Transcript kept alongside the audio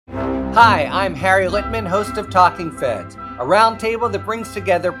Hi, I'm Harry Littman, host of Talking Feds, a roundtable that brings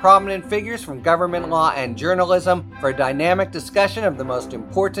together prominent figures from government law and journalism for a dynamic discussion of the most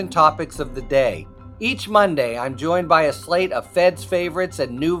important topics of the day. Each Monday, I'm joined by a slate of Feds favorites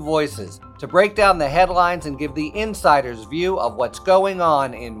and new voices to break down the headlines and give the insider's view of what's going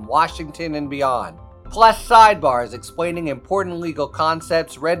on in Washington and beyond. Plus sidebars explaining important legal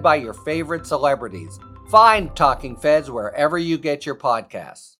concepts read by your favorite celebrities. Find Talking Feds wherever you get your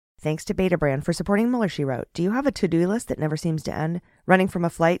podcasts. Thanks to Betabrand for supporting Mueller, She Wrote. Do you have a to-do list that never seems to end? Running from a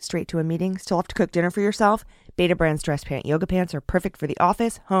flight straight to a meeting? Still have to cook dinner for yourself? Betabrand's dress pant yoga pants are perfect for the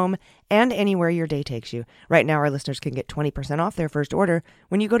office, home, and anywhere your day takes you. Right now, our listeners can get 20% off their first order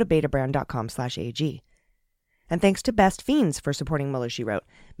when you go to betabrand.com/AG. And thanks to Best Fiends for supporting Mueller, She Wrote.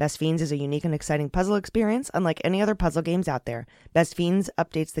 Best Fiends is a unique and exciting puzzle experience unlike any other puzzle games out there. Best Fiends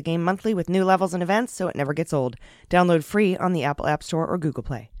updates the game monthly with new levels and events, so it never gets old. Download free on the Apple App Store or Google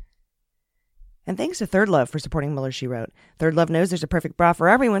Play. And thanks to Third Love for supporting Mueller, She Wrote. Third Love knows there's a perfect bra for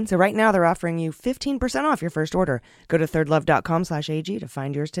everyone, so right now they're offering you 15% off your first order. Go to thirdlove.com/AG to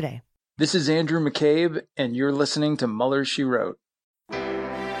find yours today. This is Andrew McCabe, and you're listening to Mueller, She Wrote.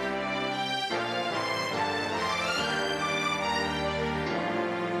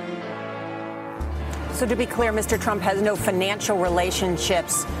 So to be clear, Mr. Trump has no financial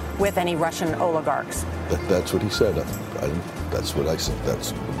relationships with any Russian oligarchs. That's what he said. That's what I said.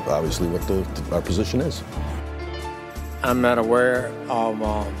 That's obviously what our position is. I'm not aware of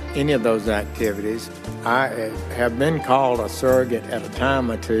any of those activities. I have been called a surrogate at a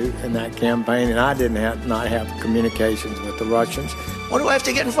time or two in that campaign, and I did not have communications with the Russians. What do I have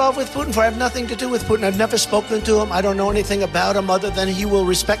to get involved with Putin for? I have nothing to do with Putin. I've never spoken to him. I don't know anything about him other than he will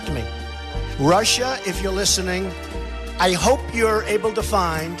respect me. Russia, if you're listening, I hope you're able to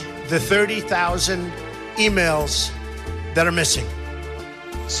find the 30,000 emails that are missing.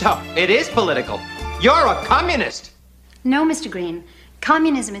 So, it is political. You're a communist. No, Mr. Green.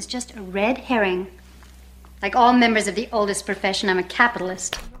 Communism is just a red herring. Like all members of the oldest profession, I'm a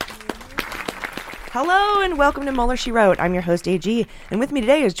capitalist. Hello and welcome to Mueller, She Wrote. I'm your host, AG, and with me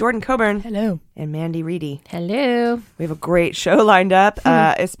today is Jordan Coburn. Hello. And Mandy Reedy. Hello. We have a great show lined up,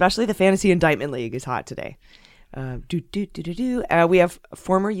 especially the Fantasy Indictment League is hot today. We have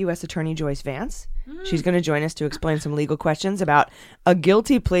former U.S. Attorney Joyce Vance. She's going to join us to explain some legal questions about a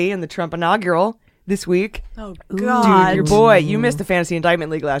guilty plea in the Trump inaugural this week. Oh, God. Dude, your boy, you missed the Fantasy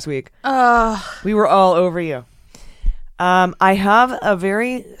Indictment League last week. We were all over you. I have a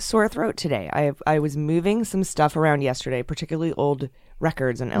very sore throat today. I was moving some stuff around yesterday, particularly old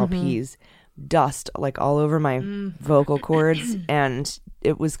records and LPs, dust like all over my vocal cords, and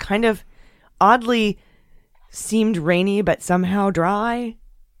it was kind of oddly seemed rainy, but somehow dry.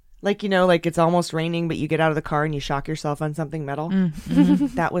 Like, you know, like it's almost raining, but you get out of the car and you shock yourself on something metal.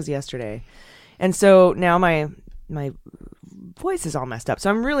 That was yesterday. And so now my voice is all messed up. So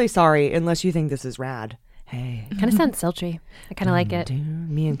I'm really sorry, unless you think this is rad. Hey. It kind of sounds sultry. I kind of like it.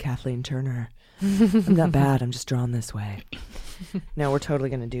 Me and Kathleen Turner. I'm not bad. I'm just drawn this way. No, we're totally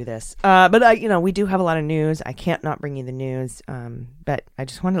going to do this. But, we do have a lot of news. I can't not bring you the news. But I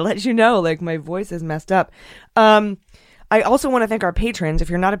just wanted to let you know, like, my voice is messed up. I also want to thank our patrons. If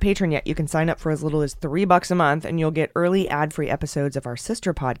you're not a patron yet, you can sign up for as little as $3 a month, and you'll get early ad-free episodes of our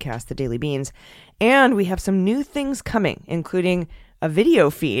sister podcast, The Daily Beans. And we have some new things coming, including a video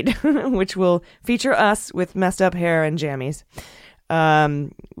feed, which will feature us with messed up hair and jammies.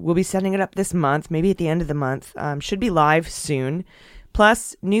 We'll be setting it up this month, maybe at the end of the month. Should be live soon.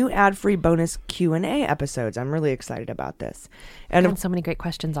 Plus, new ad-free bonus Q&A episodes. I'm really excited about this. And so many great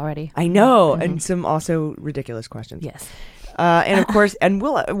questions already. I know, and some also ridiculous questions. Yes. And of course, and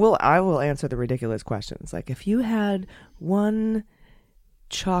I will answer the ridiculous questions. Like, if you had one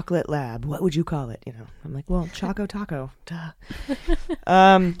chocolate lab, what would you call it? You know, I'm like, well, Choco Taco. Duh.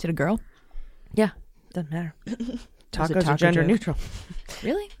 Is it a girl? Yeah, doesn't matter. Tacos are gender neutral.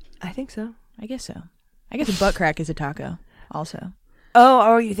 Really? I think so. I guess so. I guess a butt crack is a taco also.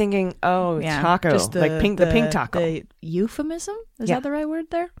 Oh, you're thinking, taco, just like the pink taco. The euphemism? Is that the right word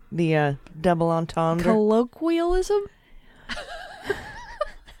there? The double entendre. Colloquialism?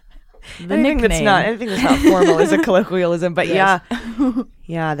 Anything that's not formal is a colloquialism, but yes.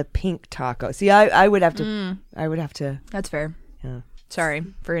 yeah, the pink taco. See, I would have to. That's fair. Yeah. Sorry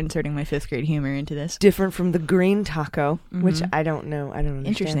for inserting my 5th grade humor into this. Different from the green taco, which I don't know. I don't understand.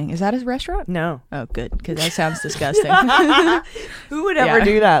 Interesting. Is that a restaurant? No. Oh, good, because that sounds disgusting. Who would ever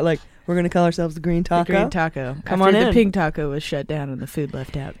do that? Like, we're going to call ourselves the green taco? The green taco. Come After on in. The pink taco was shut down and the food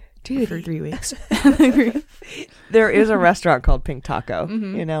left out. Dude, for 3 weeks. There is a restaurant called Pink Taco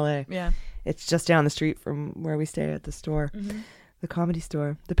in LA. Yeah. It's just down the street from where we stay at the store. The Comedy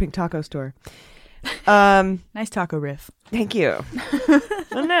Store. The Pink Taco Store. Nice taco riff. Thank you.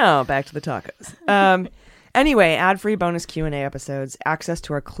 Well, now back to the tacos. Anyway, ad-free bonus Q&A episodes, access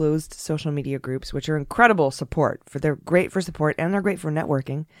to our closed social media groups, which are incredible support. They're great for support and they're great for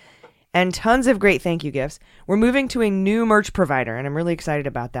networking. And tons of great thank you gifts. We're moving to a new merch provider, and I'm really excited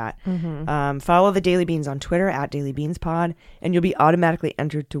about that. Follow the Daily Beans on Twitter at DailyBeansPod, and you'll be automatically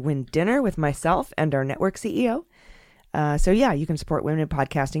entered to win dinner with myself and our network CEO. So yeah, you can support women in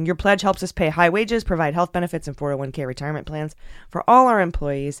podcasting. Your pledge helps us pay high wages, provide health benefits and 401k retirement plans for all our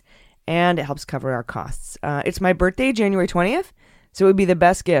employees, and it helps cover our costs. It's my birthday, January 20th, so it would be the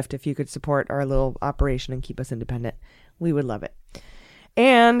best gift if you could support our little operation and keep us independent. We would love it.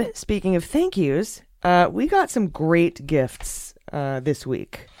 And speaking of thank yous, we got some great gifts this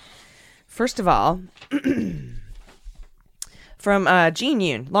week. First of all, from Jean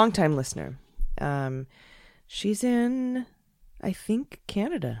Yoon, longtime listener. She's in, I think,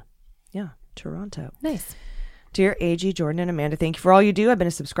 Canada. Yeah, Toronto. Nice. Dear AG, Jordan, and Amanda, thank you for all you do. I've been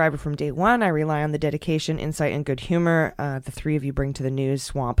a subscriber from day one. I rely on the dedication, insight, and good humor the three of you bring to the news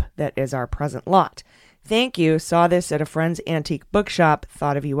swamp that is our present lot. Thank you. Saw this at a friend's antique bookshop.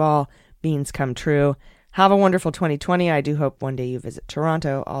 Thought of you all. Beans come true. Have a wonderful 2020. I do hope one day you visit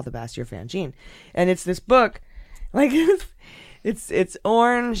Toronto. All the best, your fan, Jean. And it's this book, like, it's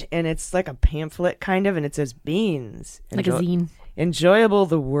orange, and it's like a pamphlet, kind of, and it says beans. Like a zine. Enjoyable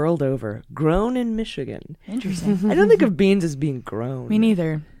the world over. Grown in Michigan. Interesting. I don't think of beans as being grown. Me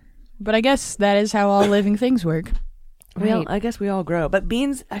neither. But I guess that is how all living things work. Well, I guess we all grow. But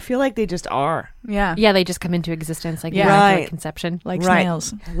beans, I feel like they just are. Yeah. Yeah, they just come into existence like Right. conception. Like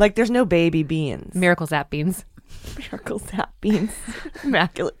snails. Like there's no baby beans. Miracle Zap beans. Miracle Zap beans.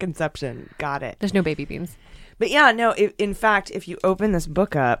 Immaculate conception. Got it. There's no baby beans. But yeah, no, in fact, if you open this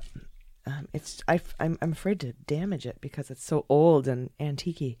book up, I'm afraid to damage it because it's so old and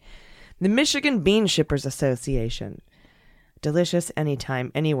antique-y. The Michigan Bean Shippers Association. Delicious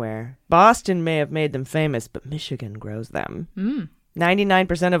anytime, anywhere. Boston may have made them famous, but Michigan grows them.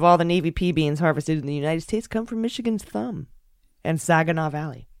 99% of all the Navy pea beans harvested in the United States come from Michigan's thumb and Saginaw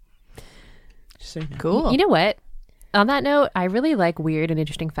Valley. Just so you know. Cool. You know what? On that note, I really like weird and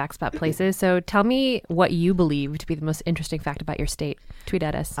interesting facts about places. So tell me what you believe to be the most interesting fact about your state. Tweet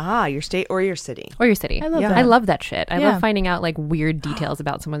at us. Your state or your city. Or your city. I love that. I love that shit. I love finding out like weird details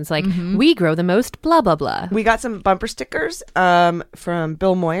about someone's like, we grow the most blah, blah, blah. We got some bumper stickers from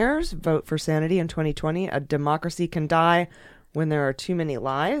Bill Moyers, Vote for Sanity in 2020. A democracy can die when there are too many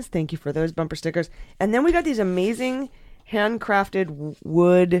lies. Thank you for those bumper stickers. And then we got these amazing handcrafted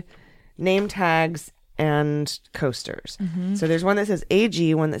wood name tags and coasters. So there's one that says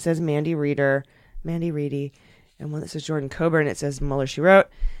AG, one that says Mandy Reedy, and one that says Jordan Coburn. It says Mueller, She Wrote.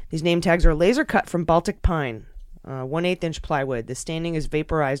 These name tags are laser cut from Baltic pine, 1/8 inch plywood. The staining is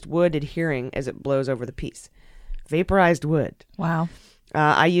vaporized wood, adhering as it blows over the piece. Vaporized wood. Wow.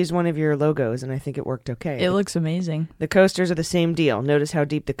 I used one of your logos, and I think it worked okay. It looks amazing. The coasters are the same deal. Notice how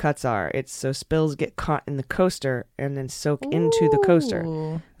deep the cuts are. It's so spills get caught in the coaster and then soak into the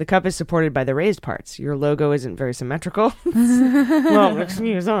coaster. The cup is supported by the raised parts. Your logo isn't very symmetrical. Well,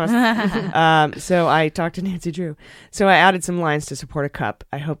 excuse us. So I talked to Nancy Drew. So I added some lines to support a cup.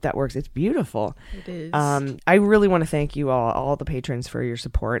 I hope that works. It's beautiful. It is. I really want to thank you all the patrons, for your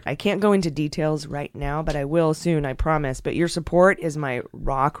support. I can't go into details right now, but I will soon, I promise. But your support is my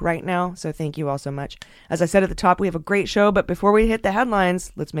rock right now, so thank you all so much. As I said at the top, we have a great show, but before we hit the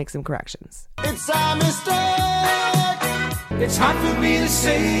headlines, let's make some corrections. It's a mistake. It's hard for me to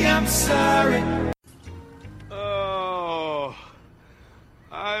say I'm sorry. Oh,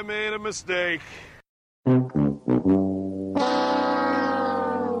 I made a mistake.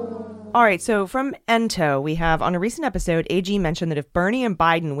 All right, so from Ento, we have on a recent episode, AG mentioned that if Bernie and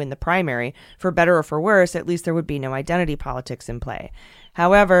Biden win the primary, for better or for worse, at least there would be no identity politics in play.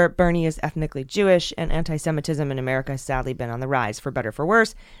 However, Bernie is ethnically Jewish, and anti-Semitism in America has sadly been on the rise, for better or for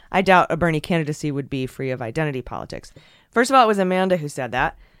worse. I doubt a Bernie candidacy would be free of identity politics. First of all, it was Amanda who said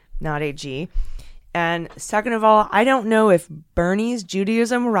that, not AG. And second of all, I don't know if Bernie's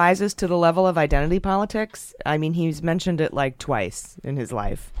Judaism rises to the level of identity politics. I mean, he's mentioned it like twice in his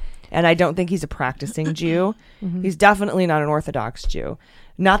life. And I don't think he's a practicing Jew. He's definitely not an Orthodox Jew.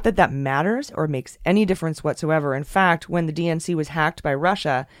 Not that that matters or makes any difference whatsoever. In fact, when the DNC was hacked by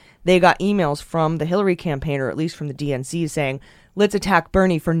Russia, they got emails from the Hillary campaign, or at least from the DNC, saying, let's attack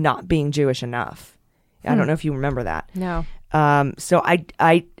Bernie for not being Jewish enough. I don't know if you remember that. No. So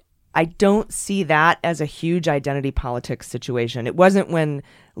I don't see that as a huge identity politics situation. It wasn't when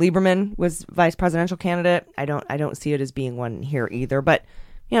Lieberman was vice presidential candidate. I don't see it as being one here either. But,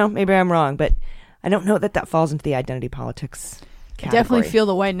 you know, maybe I'm wrong. But I don't know that falls into the identity politics Definitely feel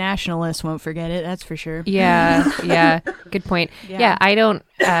the white nationalists won't forget it. That's for sure. Yeah. Good point. Yeah, I don't.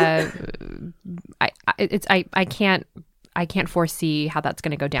 I can't foresee how that's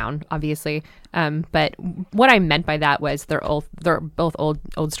going to go down, obviously. But what I meant by that was they're both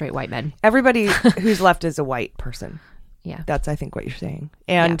old straight white men. Everybody who's left is a white person. Yeah, that's I think what you're saying.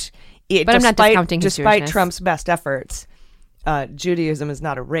 And but I'm not discounting his despite Jewishness. Trump's best efforts. Judaism is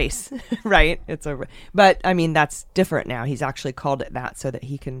not a race, right? But I mean, that's different now. He's actually called it that so that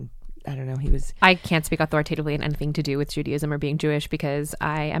he can, I don't know, I can't speak authoritatively in anything to do with Judaism or being Jewish because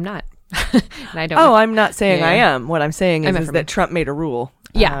I am not. And I don't. I'm not saying I am. What I'm saying is that Trump made a rule.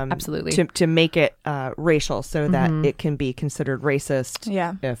 Yeah, absolutely. To make it racial so that it can be considered racist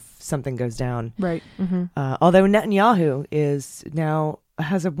if something goes down. Right. Mm-hmm. Although Netanyahu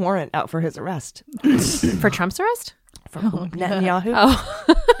has a warrant out for his arrest. For Trump's arrest? Netanyahu. Oh.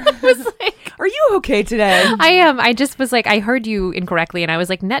 I was like, are you okay today? I am. I just was like, I heard you incorrectly, and I was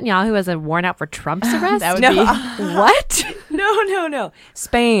like, Netanyahu has a warrant out for Trump's arrest? That would be what? No.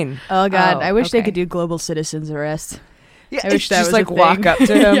 Spain. Oh God, I wish they could do global citizens arrest. Yeah, I wish that just was like walk up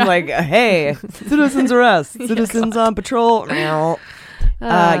to him like, hey, citizens arrest, citizens on patrol. He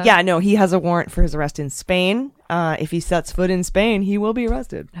has a warrant for his arrest in Spain. If he sets foot in Spain, he will be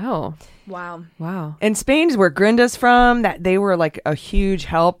arrested. Oh. Wow. And Spain's where Grinda's from. That they were like a huge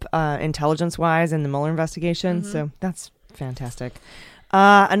help intelligence-wise in the Mueller investigation. So that's fantastic.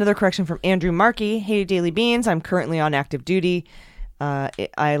 Another correction from Andrew Markey. Hey, Daily Beans. I'm currently on active duty.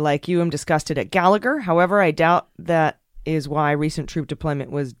 I, like you, am disgusted at Gallagher. However, I doubt that is why recent troop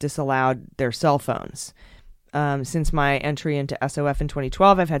deployment was disallowed their cell phones. Since my entry into SOF in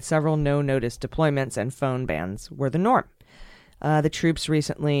 2012, I've had several no-notice deployments and phone bans were the norm. The troops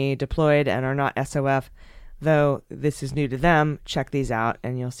recently deployed and are not SOF, though this is new to them. Check these out,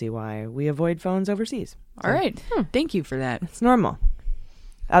 and you'll see why we avoid phones overseas. So, all right. Thank you for that. It's normal.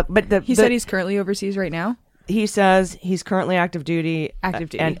 But he said he's currently overseas right now? He says he's currently active duty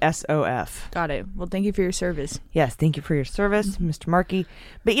and SOF. Got it. Well, thank you for your service. Yes, thank you for your service, Mr. Markey.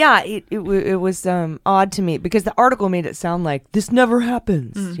 But yeah, it was odd to me because the article made it sound like this never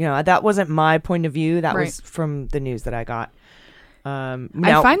happens. You know, that wasn't my point of view. That was from the news that I got. I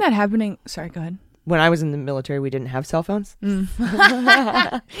find that happening. Sorry, go ahead. When I was in the military, we didn't have cell phones.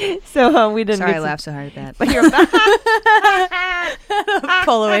 So we didn't. Sorry, I laughed so hard at that. But you're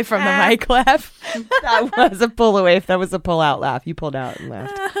pull away from the mic laugh. That was a pull away. That was a pull out laugh. You pulled out and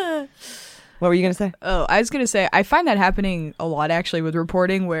laughed. What were you going to say? Oh, I was going to say, I find that happening a lot actually with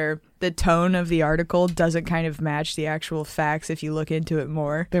reporting where the tone of the article doesn't kind of match the actual facts if you look into it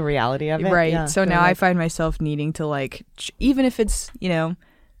more. The reality of it. Right. Yeah, so now I find myself needing to even if it's,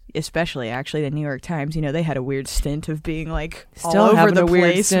 especially actually the New York Times, they had a weird stint of being like still all over having the a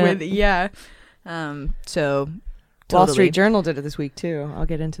weird place stint. So Wall Street Journal did it this week too. I'll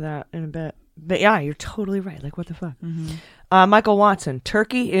get into that in a bit. But yeah, you're totally right. Like, what the fuck? Michael Watson.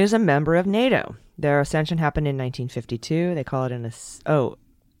 Turkey is a member of NATO. Their accession happened in 1952. They call it an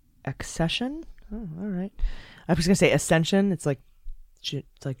accession. Oh, all right. I was gonna say ascension. It's like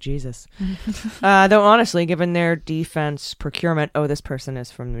Jesus. Though honestly, given their defense procurement, this person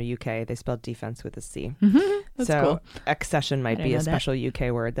is from the UK. They spelled defense with a C. That's so cool. accession might be a special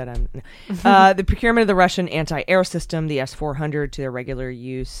UK word that I'm. The procurement of the Russian anti-air system, the S-400, to their regular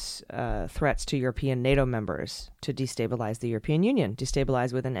use threats to European NATO members to destabilize the European Union.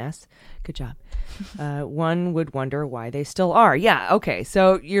 Destabilize with an S. Good job. One would wonder why they still are. Yeah. Okay.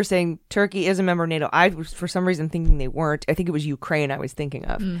 So you're saying Turkey is a member of NATO. I was for some reason thinking they weren't. I think it was Ukraine I was thinking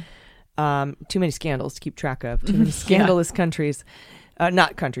of. Too many scandals to keep track of. Too many scandalous countries.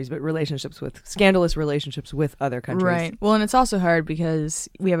 Not countries, but scandalous relationships with other countries. Right. Well, and it's also hard because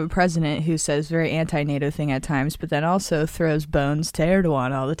we have a president who says very anti-NATO thing at times, but then also throws bones to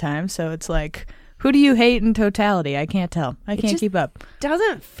Erdogan all the time. So it's like, who do you hate in totality? I can't tell. I can't keep up.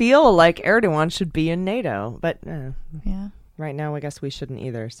 Doesn't feel like Erdogan should be in NATO, but yeah. Right now, I guess we shouldn't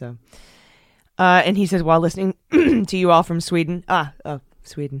either. So, and he says, while listening to you all from Sweden,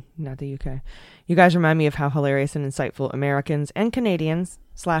 Sweden, not the UK. You guys remind me of how hilarious and insightful Americans and Canadians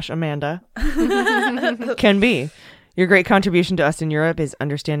 / Amanda can be. Your great contribution to us in Europe is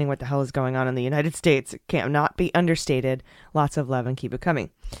understanding what the hell is going on in the United States. It cannot be understated. Lots of love and keep it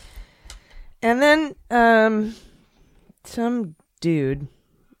coming. And then some dude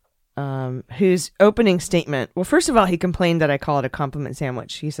whose opening statement, well, first of all, he complained that I call it a compliment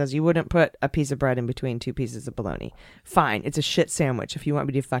sandwich. He says, you wouldn't put a piece of bread in between two pieces of bologna. Fine, it's a shit sandwich if you want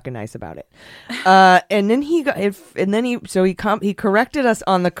me to be fucking nice about it. And then he corrected us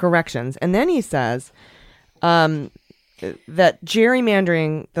on the corrections. And then he says, and that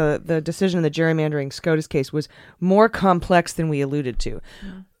gerrymandering, the decision of the gerrymandering SCOTUS case was more complex than we alluded to.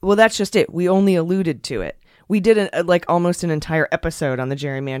 Well, that's just it. We only alluded to it. We did almost an entire episode on the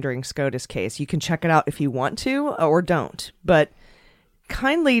gerrymandering SCOTUS case. You can check it out if you want to or don't. But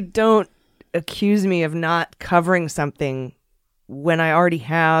kindly don't accuse me of not covering something when I already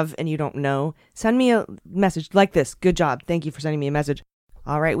have and you don't know. Send me a message like this. Good job. Thank you for sending me a message.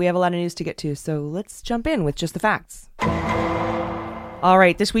 All right, we have a lot of news to get to, so let's jump in with just the facts. All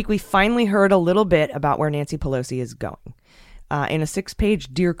right, this week we finally heard a little bit about where Nancy Pelosi is going. In a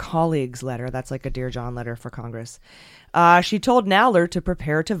 6-page Dear Colleagues letter, that's like a Dear John letter for Congress, she told Nowler to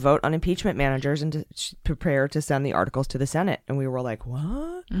prepare to vote on impeachment managers and to prepare to send the articles to the Senate. And we were like,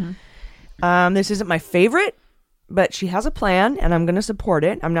 what? Mm-hmm. This isn't my favorite, but she has a plan, and I'm going to support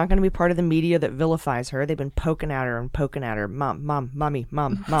it. I'm not going to be part of the media that vilifies her. They've been poking at her, mom, mommy,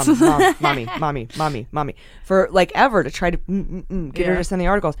 mommy, for like ever to try to get her to send the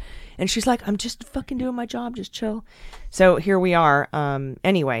articles. And she's like, I'm just fucking doing my job, just chill. So here we are.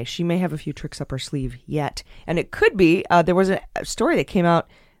 Anyway, she may have a few tricks up her sleeve yet. And it could be, there was a story that came out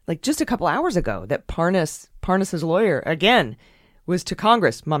like just a couple hours ago that Parnas's lawyer, again, was to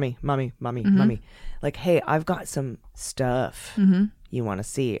Congress, mommy. Like, hey, I've got some stuff you want to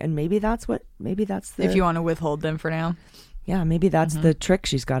see. And maybe that's the... If you want to withhold them for now. Yeah, maybe that's the trick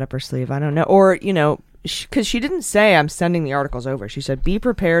she's got up her sleeve. I don't know. Or, because she didn't say I'm sending the articles over. She said, be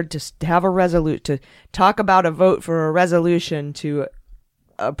prepared to have to talk about a vote for a resolution to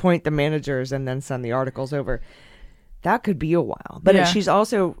appoint the managers and then send the articles over. That could be a while. But she's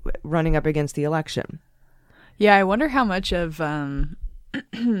also running up against the election. Yeah, I wonder how much of...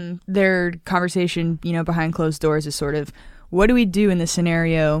 their conversation, behind closed doors is sort of, what do we do in the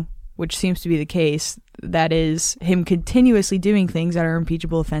scenario, which seems to be the case, that is him continuously doing things that are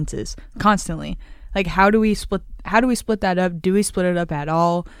impeachable offenses constantly. Like, how do we split that up? Do we split it up at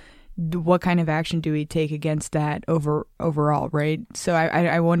all? What kind of action do we take against that overall, right? So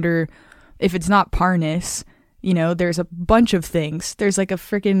I wonder if it's not Parnas, there's a bunch of things. There's like a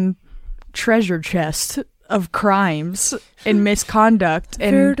freaking treasure chest of crimes and misconduct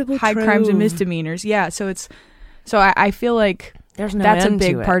and high crimes and misdemeanors. Yeah, so I feel like that's a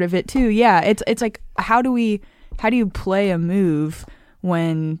big part of it too. Yeah, it's like how do you play a move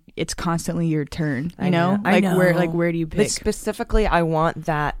when it's constantly your turn? I know. Where do you pick? But specifically, I want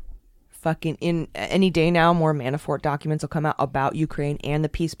that fucking in any day now. More Manafort documents will come out about Ukraine and the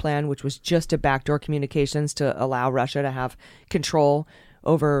peace plan, which was just a backdoor communications to allow Russia to have control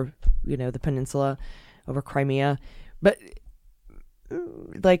over the peninsula, over Crimea. But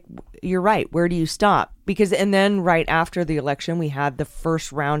like, you're right. Where do you stop? And then right after the election, we had the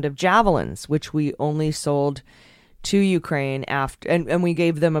first round of javelins, which we only sold to Ukraine after, and we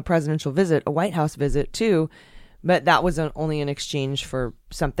gave them a presidential visit, a White House visit too. But that was only in exchange for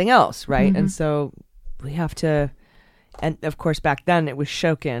something else, right? Mm-hmm. And so we have to, and of course back then it was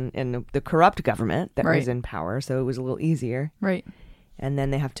Shokin and the corrupt government that was in power, so it was a little easier. Right. And then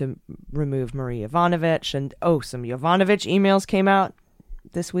they have to remove Marie Yovanovitch. And, some Yovanovitch emails came out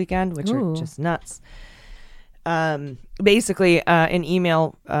this weekend, which are just nuts. Basically, an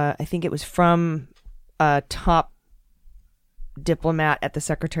email, I think it was from a top diplomat at the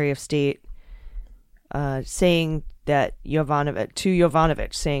Secretary of State, saying that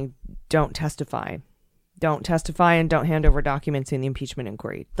Yovanovitch, saying, don't testify and don't hand over documents in the impeachment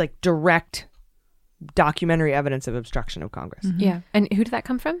inquiry. Like, direct documentary evidence of obstruction of Congress. Mm-hmm. Yeah. And who did that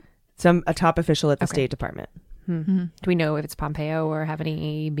come from? A top official at the State Department. Mm-hmm. Do we know if it's Pompeo or have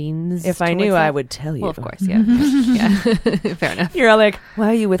any beans? If I knew, I would tell you. Well, of course, yeah. Yeah. Fair enough. You're all like, why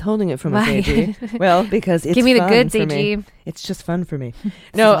are you withholding it from us, AG? Well, because it's Give me the fun goods, for AG. Me. It's just fun for me.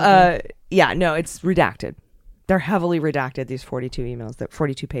 No, it's redacted. They're heavily redacted, these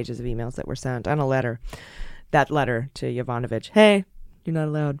 42 pages of emails that were sent on a letter. That letter to Yovanovitch. Hey, you're not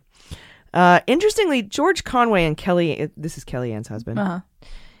allowed. Interestingly, George Conway and this is Kellyanne's husband,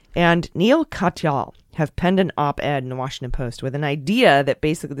 and Neil Katyal have penned an op-ed in the Washington Post with an idea that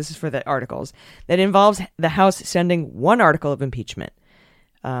basically, this is for the articles, that involves the House sending one article of impeachment,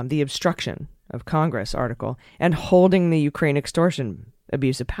 the obstruction of Congress article, and holding the Ukraine extortion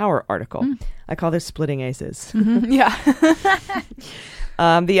abuse of power article. I call this splitting aces. Mm-hmm. Yeah.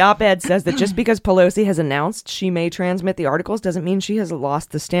 The op-ed says that just because Pelosi has announced she may transmit the articles doesn't mean she has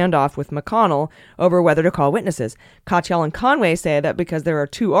lost the standoff with McConnell over whether to call witnesses. Katyal and Conway say that because there are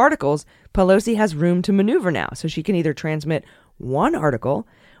two articles, Pelosi has room to maneuver now. So she can either transmit one article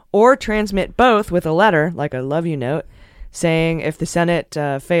or transmit both with a letter, like a love you note, saying if the Senate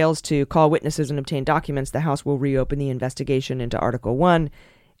fails to call witnesses and obtain documents, the House will reopen the investigation into Article 1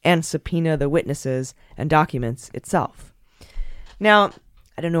 and subpoena the witnesses and documents itself. Now,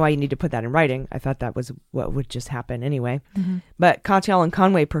 I don't know why you need to put that in writing. I thought that was what would just happen anyway. But Katyal and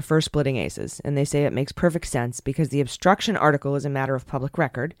Conway prefer splitting aces, and they say it makes perfect sense because the obstruction article is a matter of public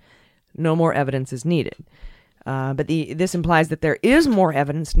record. No more evidence is needed. But this implies that there is more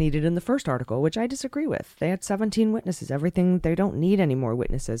evidence needed in the first article, which I disagree with. They had 17 witnesses. They don't need any more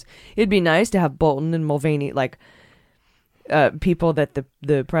witnesses. It'd be nice to have Bolton and Mulvaney, like people that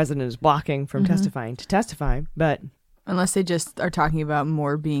the president is blocking from testifying to testify, but unless they just are talking about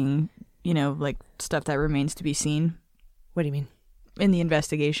more being, like stuff that remains to be seen. What do you mean? In the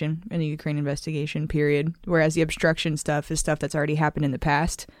investigation, in the Ukraine investigation period, whereas the obstruction stuff is stuff that's already happened in the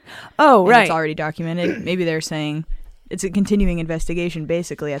past. Oh, right. It's already documented. Maybe they're saying it's a continuing investigation,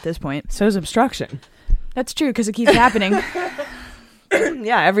 basically, at this point. So is obstruction. That's true, because it keeps happening.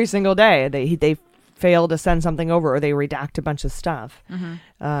 Yeah, every single day. They fail to send something over, or they redact a bunch of stuff.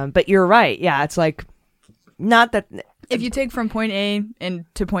 But you're right. Yeah, it's like, not that... If you take from point A and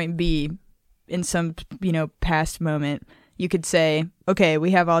to point B in some, past moment... You could say, okay, we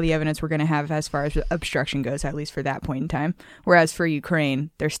have all the evidence we're going to have as far as obstruction goes, at least for that point in time. Whereas for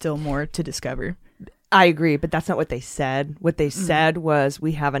Ukraine, there's still more to discover. I agree, but that's not what they said. What they said was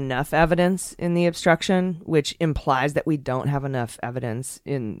we have enough evidence in the obstruction, which implies that we don't have enough evidence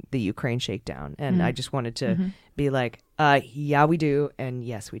in the Ukraine shakedown. And I just wanted to be like, yeah, we do. And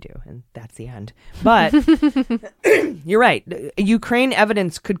yes, we do. And that's the end. But you're right. Ukraine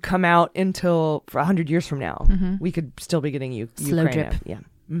evidence could come out until for 100 years from now. We could still be getting Slow Ukraine. drip. Yeah.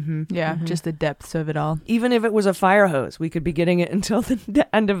 Just the depths of it all. Even if it was a fire hose, we could be getting it until the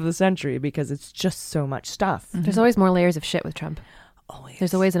end of the century because it's just so much stuff. There's always more layers of shit with Trump. Always.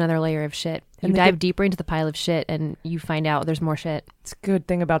 There's always another layer of shit. You dive deeper into the pile of shit and you find out there's more shit. It's a good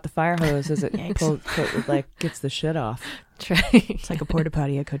thing about the fire hose is it gets the shit off. It's like a porta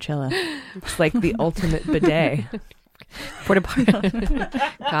potty at Coachella. It's like the ultimate bidet. Porta potty.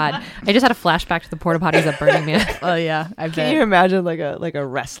 God, I just had a flashback to the porta potties at Burning Man. Oh yeah, I bet. Can you imagine like a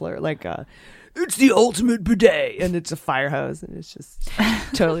wrestler, it's the ultimate bidet, and it's a fire hose, and it's just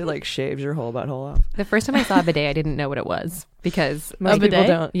totally like shaves your whole butthole off. The first time I saw a bidet, I didn't know what it was because most people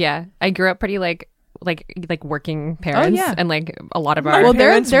don't. Yeah, I grew up pretty like working parents, and like a lot of our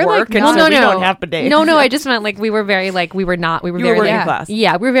parents work, like, and so we don't have bidets. No, I just meant like we were very like we were very working class.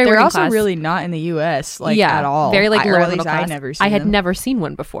 Yeah, we were very. They're working also class. really not in the U.S. at all. Very like lower at least middle class. I had never seen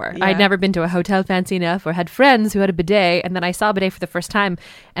one before. I had never been to a hotel fancy enough or had friends who had a bidet, and then I saw a bidet for the first time.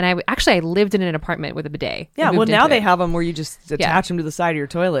 And I lived in an apartment with a bidet. Yeah, well now they have them where you just attach them to the side of your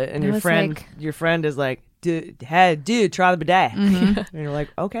toilet, and your friend is like, dude, try the bidet. And you're like,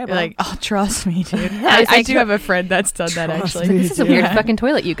 okay, bro. Like, oh, trust me, dude. I do have a friend that's done that, actually. This is a weird fucking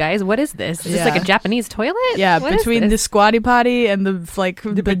toilet, you guys. What is this? Is this like a Japanese toilet? Yeah, between the squatty potty and the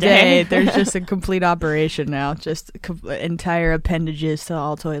bidet, there's just a complete operation now. Just entire appendages to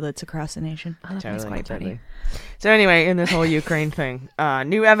all toilets across the nation. Oh, that's quite funny. So anyway, in this whole Ukraine thing,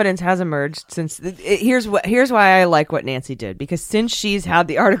 new evidence has emerged since. Here's why I like what Nancy did, because since she's had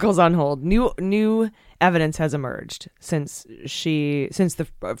the articles on hold, new evidence has emerged since the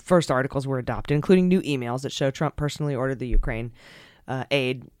first articles were adopted, including new emails that show Trump personally ordered the Ukraine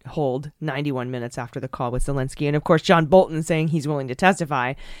aid hold 91 minutes after the call with Zelensky, and of course John Bolton saying he's willing to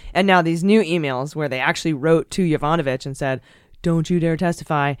testify, and now these new emails where they actually wrote to Yovanovitch and said, "Don't you dare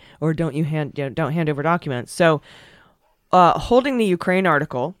testify," or don't hand over documents. So, holding the Ukraine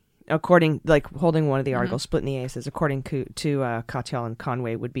article, holding one of the articles, splitting the aces, according to Katyal and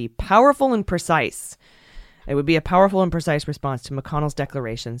Conway, would be powerful and precise. It would be a powerful and precise response to McConnell's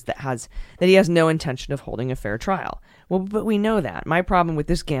declarations that he has no intention of holding a fair trial. Well, but we know that. My problem with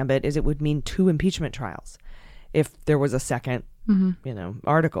this gambit is it would mean 2 impeachment trials if there was a second,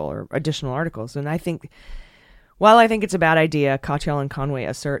 article or additional articles. And I think, while I think it's a bad idea, Katyal and Conway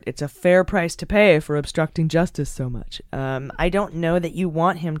assert it's a fair price to pay for obstructing justice so much. I don't know that you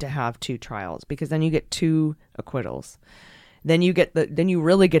want him to have 2 trials, because then you get 2 acquittals. Then you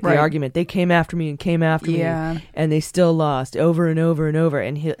really get the argument. They came after me, and they still lost over and over and over,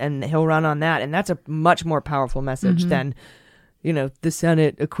 and he'll run on that, and that's a much more powerful message than, the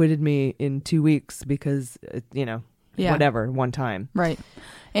Senate acquitted me in 2 weeks because whatever, one time. Right.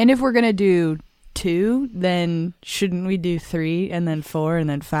 And if we're gonna do 2, then shouldn't we do 3 and then 4 and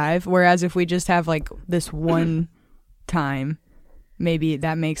then 5? Whereas if we just have like this one time, maybe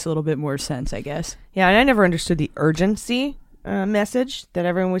that makes a little bit more sense, I guess. Yeah, and I never understood the urgency message that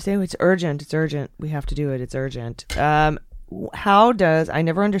everyone would say. It's urgent, we have to do it, it's urgent. I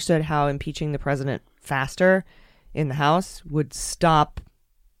never understood how impeaching the president faster in the House would stop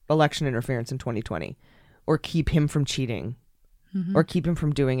election interference in 2020 or keep him from cheating or keep him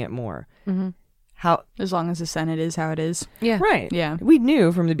from doing it more. How, as long as the Senate is how it is. Yeah. Right. Yeah. We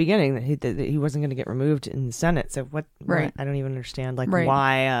knew from the beginning that he wasn't going to get removed in the Senate. So what? Right. I don't even understand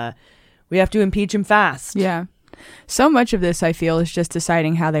why we have to impeach him fast. Yeah. So much of this, I feel, is just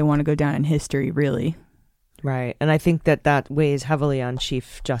deciding how they want to go down in history, really. Right. And I think that weighs heavily on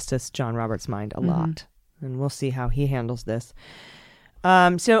Chief Justice John Roberts' mind a lot. And we'll see how he handles this.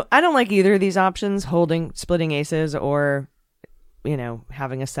 So I don't like either of these options, splitting aces or,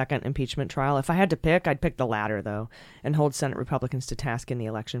 having a second impeachment trial. If I had to pick, I'd pick the latter, though, and hold Senate Republicans to task in the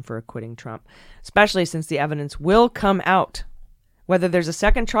election for acquitting Trump, especially since the evidence will come out. Whether there's a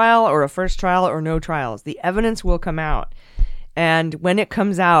second trial or a first trial or no trials, the evidence will come out. And when it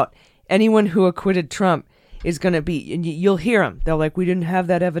comes out, anyone who acquitted Trump is going to be, and you'll hear them. They're like, we didn't have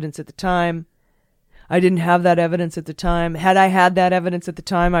that evidence at the time. I didn't have that evidence at the time. Had I had that evidence at the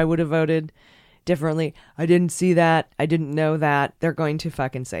time, I would have voted differently. I didn't see that. I didn't know that. They're going to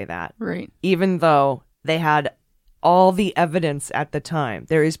fucking say that. Right. Even though they had all the evidence at the time.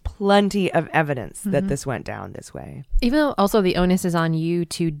 There is plenty of evidence that this went down this way. Even though also the onus is on you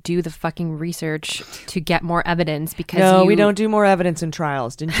to do the fucking research to get more evidence because No, we don't do more evidence in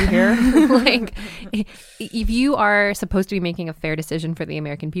trials. Didn't you hear? Like, if you are supposed to be making a fair decision for the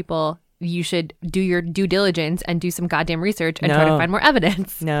American people, you should do your due diligence and do some goddamn research and try to find more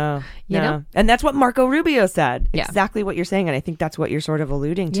evidence. No. You know? And that's what Marco Rubio said. Yeah. Exactly what you're saying. And I think that's what you're sort of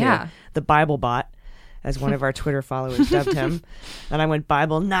alluding to. Yeah. The Bible bot, as one of our Twitter followers dubbed him. And I went,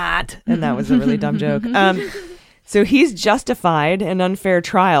 Bible not. And that was a really dumb joke. So he's justified an unfair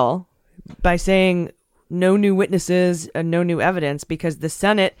trial by saying no new witnesses and no new evidence because the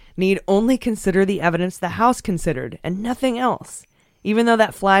Senate need only consider the evidence the House considered and nothing else. Even though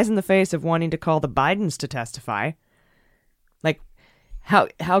that flies in the face of wanting to call the Bidens to testify. Like,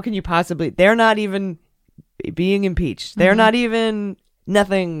 how can you possibly... They're not even being impeached. They're not even...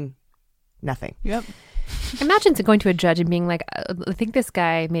 Nothing. Yep. Imagine going to a judge and being like, I think this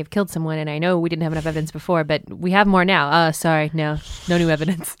guy may have killed someone, and I know we didn't have enough evidence before, but we have more now. Sorry, no new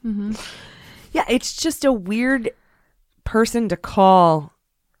evidence. Yeah, it's just a weird person to call.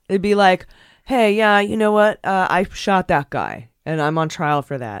 It'd be like, hey, yeah, you know what? I shot that guy, and I'm on trial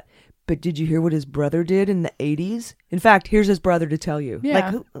for that. But did you hear what his brother did in the 80s? In fact, here's his brother to tell you.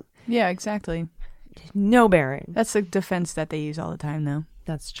 Yeah. Like, Yeah, exactly. No bearing. That's the defense that they use all the time, though.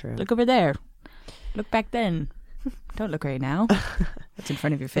 That's true. Look over there. Look back then. Don't look right now. That's in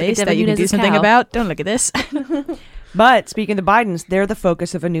front of your face that you can do something about. Don't look at this. But speaking of the Bidens, they're the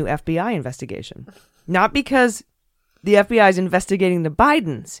focus of a new FBI investigation. Not because the FBI is investigating the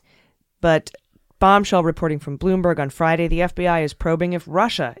Bidens, but bombshell reporting from Bloomberg on Friday, the FBI is probing if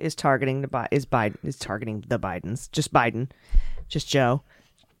Russia is targeting the Bidens. Just Biden. Just Joe.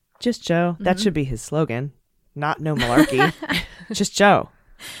 Just Joe. That should be his slogan. Not no malarkey. Just Joe.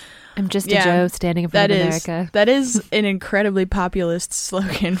 I'm just a Joe standing in front of America. That is an incredibly populist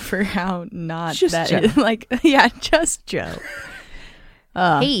slogan for how not just that Joe. is. Like, yeah, just Joe.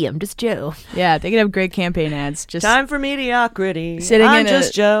 Hey, I'm just Joe. Yeah, they could have great campaign ads. Just time for mediocrity. I'm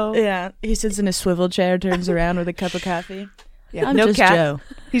just Joe. Yeah, he sits in a swivel chair, turns around with a cup of coffee. Yeah, I'm no just cat. Joe.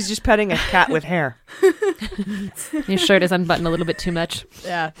 He's just petting a cat with hair. Your shirt is unbuttoned a little bit too much.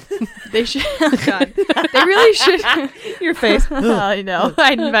 Yeah, they should. Oh God, they really should. Your face. I know.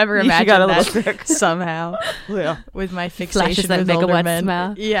 I never imagined got a that little thick. Somehow. Yeah. With my Flashes fixation that with older megawatt men.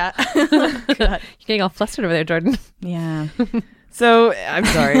 smile. Yeah. God. You're getting all flustered over there, Jordan. Yeah. So, I'm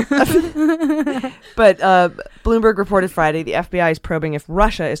sorry. But Bloomberg reported Friday the FBI is probing if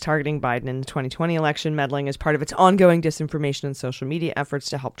Russia is targeting Biden in the 2020 election, meddling as part of its ongoing disinformation and social media efforts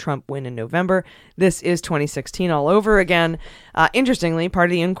to help Trump win in November. This is 2016 all over again. Interestingly, part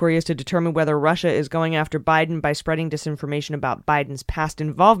of the inquiry is to determine whether Russia is going after Biden by spreading disinformation about Biden's past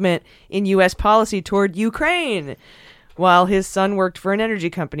involvement in U.S. policy toward Ukraine, while his son worked for an energy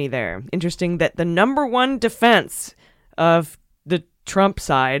company there. Interesting that the number one defense of the Trump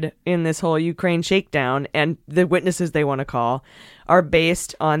side in this whole Ukraine shakedown and the witnesses they want to call are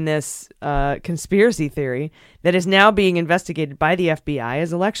based on this conspiracy theory that is now being investigated by the FBI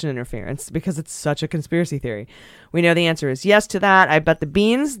as election interference because it's such a conspiracy theory. We know the answer is yes to that. I bet the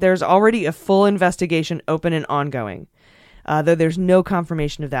beans. There's already a full investigation open and ongoing, though there's no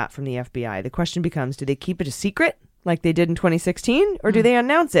confirmation of that from the FBI. The question becomes, do they keep it a secret like they did in 2016 or do they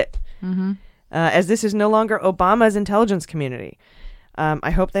announce it? As this is no longer Obama's intelligence community.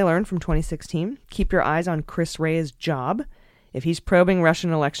 I hope they learned from 2016. Keep your eyes on Chris Wray's job. If he's probing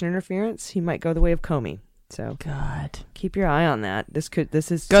Russian election interference, he might go the way of Comey. So, God, keep your eye on that. This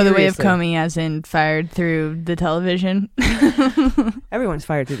is go the way of seriously- Comey, as in fired through the television. Everyone's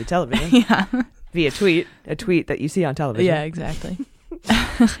fired through the television. Yeah. via a tweet that you see on television. Yeah, exactly.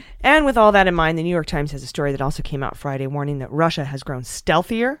 And with all that in mind, the New York Times has a story that also came out Friday warning that Russia has grown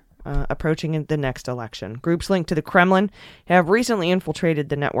stealthier approaching the next election. Groups linked to the Kremlin have recently infiltrated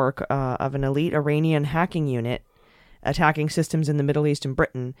the network of an elite Iranian hacking unit attacking systems in the Middle East and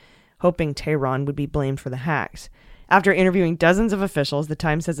Britain, hoping Tehran would be blamed for the hacks. After interviewing dozens of officials, the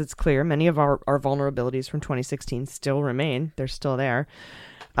Times says it's clear many of our vulnerabilities from 2016 still remain. They're still there.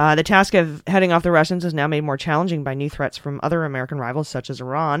 The task of heading off the Russians is now made more challenging by new threats from other American rivals, such as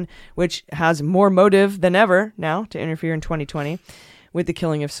Iran, which has more motive than ever now to interfere in 2020 with the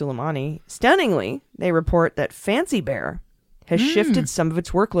killing of Soleimani. Stunningly, they report that Fancy Bear has shifted some of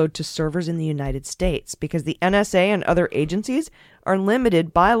its workload to servers in the United States because the NSA and other agencies are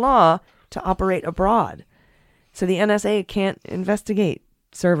limited by law to operate abroad. So the NSA can't investigate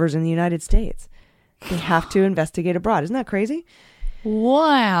servers in the United States. They have to investigate abroad. Isn't that crazy?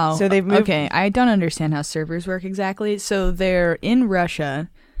 Wow. So they've moved. Okay, I don't understand how servers work exactly. So they're in Russia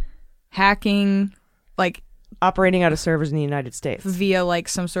hacking, like, operating out of servers in the United States via like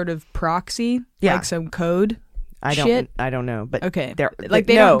some sort of proxy, Yeah. like some code. I don't know, but okay, they're like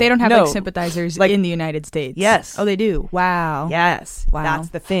they don't have like sympathizers in the United States. Yes. Oh, they do. Wow. Yes. Wow. That's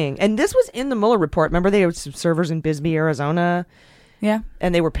the thing. And this was in the Mueller report. Remember, they had some servers in Bisbee, Arizona. Yeah.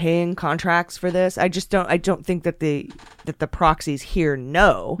 And they were paying contracts for this. I don't think that the proxies here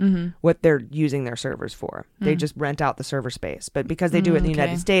know what they're using their servers for. They just rent out the server space. But because they do it in the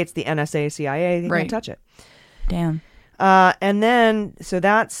United States, the NSA, CIA, they can't touch it. Damn. And then so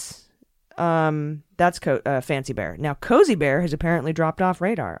that's Fancy Bear. Now Cozy Bear has apparently dropped off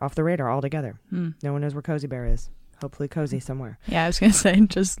the radar altogether. No one knows where Cozy Bear is. Hopefully cozy somewhere. Yeah, I was gonna say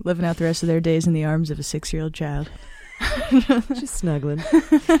just living out the rest of their days in the arms of a 6-year-old child. Just snuggling.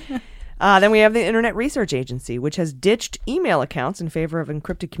 Then we have the Internet Research Agency, which has ditched email accounts in favor of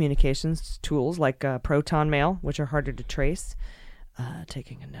encrypted communications tools like Proton Mail, which are harder to trace.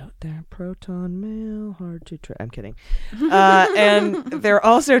 Taking a note there. Proton Mail, hard to trace. I'm kidding. And they're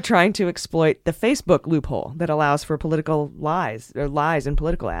also trying to exploit the Facebook loophole that allows for political lies in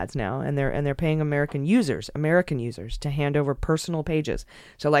political ads now, and they're paying American users to hand over personal pages.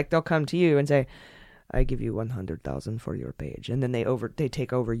 So like they'll come to you and say, I give you 100,000 for your page. And then they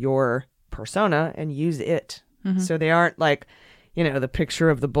take over your persona and use it. So they aren't like, the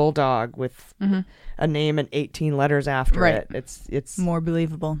picture of the bulldog with a name and 18 letters after it. It's more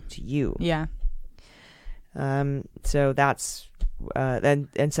believable to you. Yeah. So that's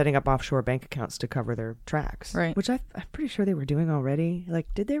and setting up offshore bank accounts to cover their tracks. Right. Which I'm pretty sure they were doing already. Like,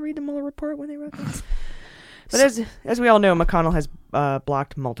 did they read the Mueller report when they wrote this? But as we all know, McConnell has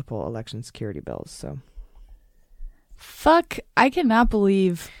blocked multiple election security bills. So, fuck! I cannot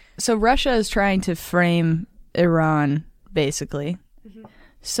believe. So Russia is trying to frame Iran, basically.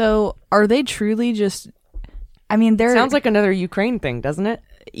 So are they truly just? I mean, they're sounds like another Ukraine thing, doesn't it?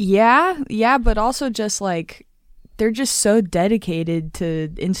 Yeah, but also just like they're just so dedicated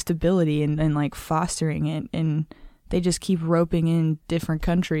to instability and like fostering it, and they just keep roping in different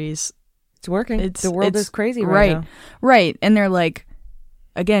countries. It's working. The world is crazy right now. Right. And they're like,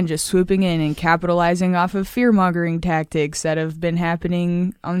 again, just swooping in and capitalizing off of fear-mongering tactics that have been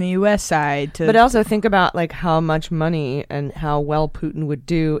happening on the U.S. side. But also think about like how much money and how well Putin would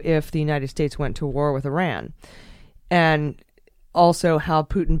do if the United States went to war with Iran. And also how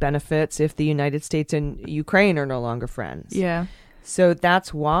Putin benefits if the United States and Ukraine are no longer friends. Yeah. So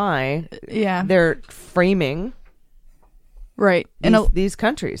that's why they're framing... Right. These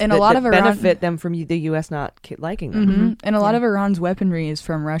countries and a lot of Iran benefit them from the U.S. not liking them. And a lot of Iran's weaponry is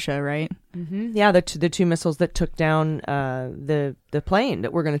from Russia, right? Yeah, the two missiles that took down the plane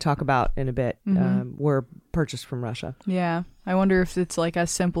that we're going to talk about in a bit were purchased from Russia. Yeah. I wonder if it's like as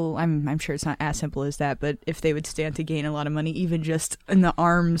simple, I'm sure it's not as simple as that, but if they would stand to gain a lot of money, even just in the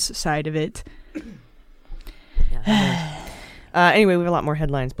arms side of it. Yeah, anyway, we have a lot more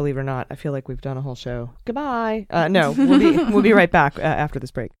headlines, believe it or not. I feel like we've done a whole show. Goodbye. No, we'll be right back after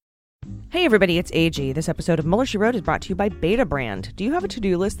this break. Hey everybody, it's AG. This episode of Mueller, She Wrote is brought to you by Betabrand. Do you have a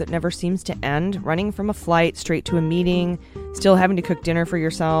to-do list that never seems to end? Running from a flight straight to a meeting, still having to cook dinner for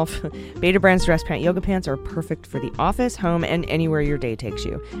yourself? Betabrand's dress pant yoga pants are perfect for the office, home, and anywhere your day takes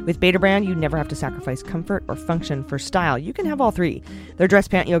you. With Betabrand, you never have to sacrifice comfort or function for style. You can have all three. Their dress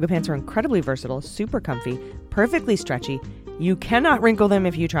pant yoga pants are incredibly versatile, super comfy, perfectly stretchy. You cannot wrinkle them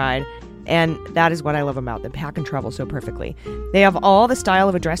if you tried. And that is what I love about them. Pack and travel so perfectly. They have all the style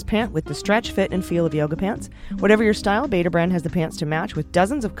of a dress pant with the stretch, fit, and feel of yoga pants. Whatever your style, Betabrand has the pants to match with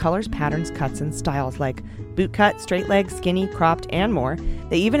dozens of colors, patterns, cuts, and styles like boot cut, straight leg, skinny, cropped, and more.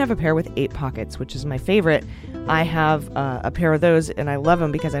 They even have a pair with 8 pockets, which is my favorite. I have a pair of those, and I love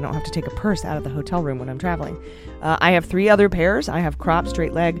them because I don't have to take a purse out of the hotel room when I'm traveling. I have 3 other pairs. I have crop,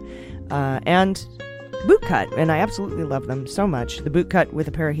 straight leg, and boot cut, and I absolutely love them so much. The boot cut with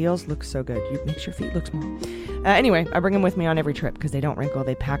a pair of heels looks so good. It makes your feet look small. Anyway, I bring them with me on every trip because they don't wrinkle.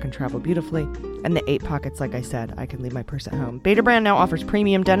 They pack and travel beautifully. And the 8 pockets, like I said, I can leave my purse at home. Beta Brand now offers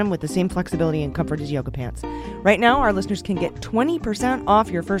premium denim with the same flexibility and comfort as yoga pants. Right now, our listeners can get 20%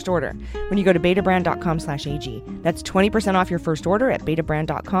 off your first order when you go to betabrand.com/AG. That's 20% off your first order at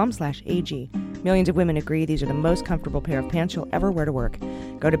betabrand.com/AG. Millions of women agree these are the most comfortable pair of pants you'll ever wear to work.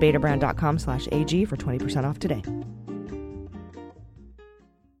 Go to betabrand.com/AG for 20% off today.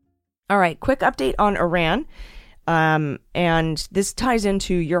 All right, quick update on Iran. And this ties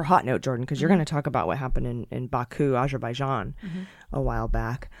into your hot note, Jordan, because you're going to talk about what happened in Baku, Azerbaijan, a while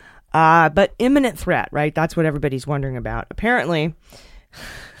back. But imminent threat, right? That's what everybody's wondering about. Apparently,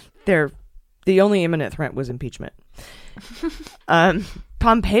 the only imminent threat was impeachment.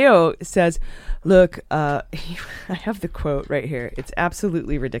 Pompeo says, look, I have the quote right here. It's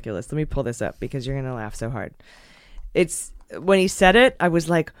absolutely ridiculous. Let me pull this up because you're going to laugh so hard. It's when he said it, I was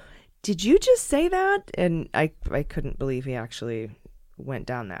like, did you just say that? And I couldn't believe he actually went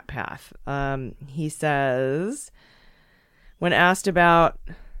down that path. He says, when asked about,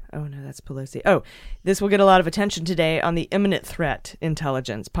 oh no, that's Pelosi. Oh, this will get a lot of attention today on the imminent threat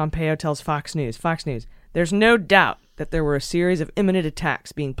intelligence. Pompeo tells Fox News, there's no doubt that there were a series of imminent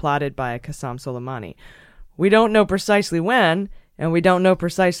attacks being plotted by Qasem Soleimani. We don't know precisely when, and we don't know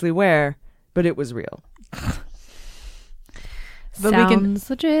precisely where, but it was real. But sounds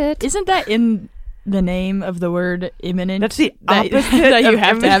legit. Isn't that in the name of the word imminent? That's the opposite. That you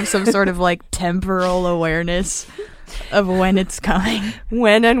have to have some sort of like temporal awareness of when it's coming.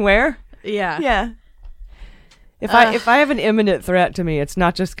 When and where? Yeah. Yeah. If I have an imminent threat to me, it's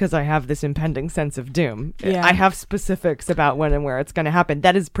not just because I have this impending sense of doom. Yeah. I have specifics about when and where it's going to happen.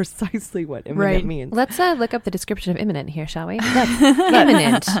 That is precisely what imminent means. Let's look up the description of imminent here, shall we?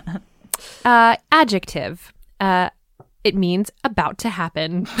 Imminent. Adjective. It means about to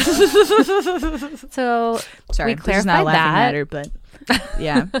happen. So sorry, we clarified not laughing that. at her, but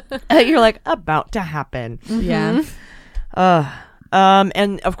yeah, you're like about to happen. Yeah.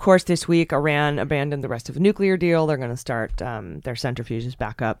 And of course, this week Iran abandoned the rest of the nuclear deal. They're going to start their centrifuges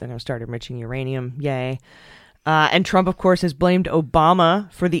back up. They're going to start enriching uranium. Yay! And Trump, of course, has blamed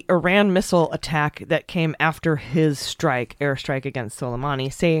Obama for the Iran missile attack that came after his airstrike against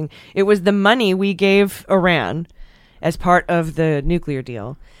Soleimani, saying it was the money we gave Iran as part of the nuclear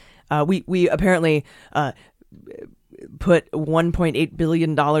deal. We apparently put $1.8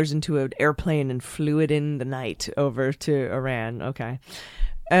 billion into an airplane and flew it in the night over to Iran. Okay.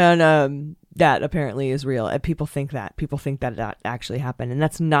 And that apparently is real. People think that. People think that actually happened. And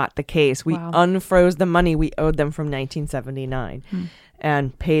that's not the case. We unfroze the money we owed them from 1979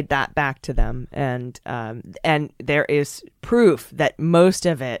 and paid that back to them. And there is proof that most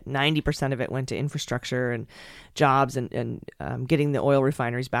of it, 90% of it, went to infrastructure and jobs and getting the oil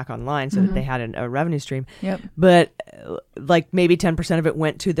refineries back online so that they had a revenue stream. Yep. But like maybe 10% of it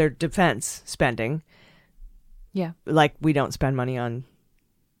went to their defense spending. Yeah. Like we don't spend money on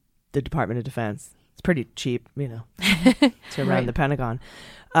the Department of Defense. It's pretty cheap, to run the Pentagon.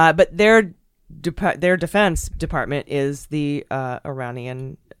 But their defense department is the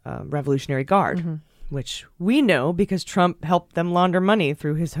Iranian Revolutionary Guard, which we know because Trump helped them launder money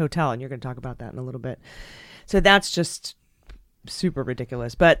through his hotel, and you're going to talk about that in a little bit. So that's just super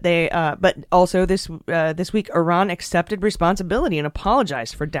ridiculous. But but also this week, Iran accepted responsibility and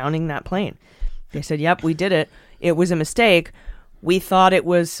apologized for downing that plane. They said, "Yep, we did it. It was a mistake. We thought it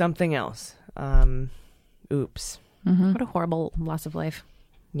was something else. Oops." What a horrible loss of life.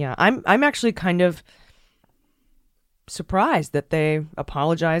 Yeah, I'm actually kind of surprised that they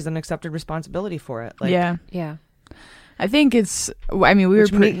apologized and accepted responsibility for it. Yeah. I think it's. I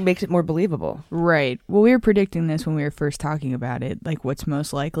mean, makes it more believable, right? Well, we were predicting this when we were first talking about it. Like, what's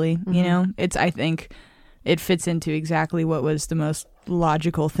most likely? You know, I think it fits into exactly what was the most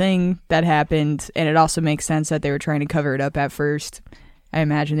logical thing that happened, and it also makes sense that they were trying to cover it up at first. I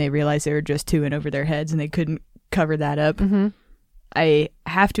imagine they realized they were just too in over their heads, and they couldn't cover that up. I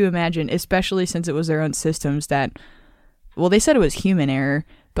have to imagine, especially since it was their own systems, that, well, they said it was human error,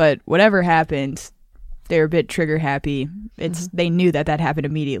 but whatever happened, they were a bit trigger happy. They knew that happened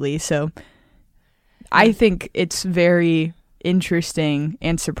immediately. So I think it's very interesting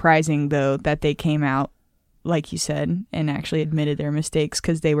and surprising, though, that they came out, like you said, and actually admitted their mistakes,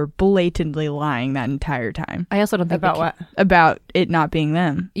 because they were blatantly lying that entire time. I also don't think about it not being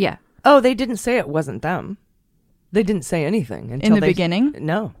them. Yeah. Oh, they didn't say it wasn't them. They didn't say anything until in the beginning.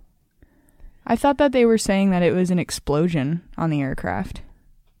 No. I thought that they were saying that it was an explosion on the aircraft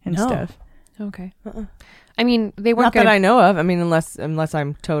and stuff. Okay. I mean, they weren't Not that I know of. I mean, unless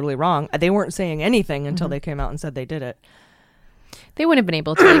I'm totally wrong. They weren't saying anything until they came out and said they did it. They wouldn't have been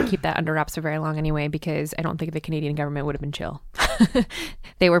able to keep that under wraps for very long anyway, because I don't think the Canadian government would have been chill.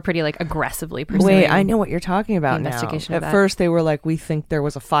 They were pretty aggressively pursuing. Wait, I know what you're talking about now. At first, they were like, we think there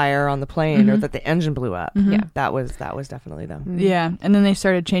was a fire on the plane or that the engine blew up. Yeah, that was definitely them. Yeah, and then they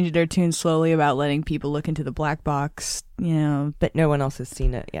started changing their tune slowly about letting people look into the black box. But no one else has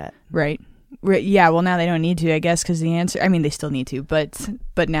seen it yet. Right. Yeah. Well, now they don't need to, I guess, because the answer. I mean, they still need to, but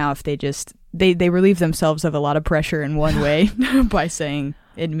now if they just they relieve themselves of a lot of pressure in one way by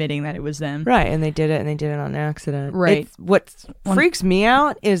admitting that it was them. Right, and they did it on accident. Right. What freaks me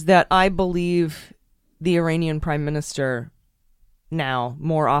out is that I believe the Iranian prime minister now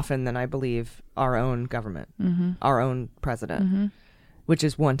more often than I believe our own government, our own president, which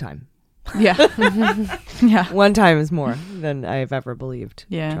is one time. Yeah. Yeah. One time is more than I've ever believed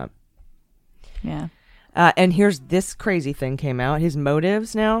Trump. Yeah. And here's this crazy thing came out. His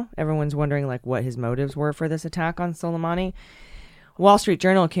motives now. Everyone's wondering what his motives were for this attack on Soleimani. Wall Street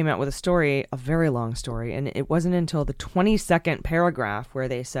Journal came out with a story, a very long story, and it wasn't until the 22nd paragraph where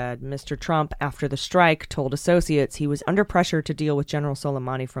they said Mr. Trump, after the strike, told associates he was under pressure to deal with General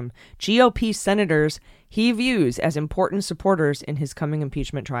Soleimani from GOP senators he views as important supporters in his coming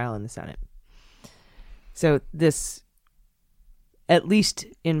impeachment trial in the Senate. So this, at least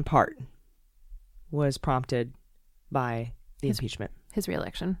in part, was prompted by the impeachment. His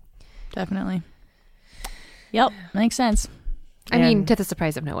reelection. Definitely. Yep, makes sense. I mean, to the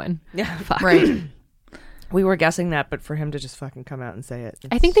surprise of no one. Yeah. Right. We were guessing that, but for him to just fucking come out and say it.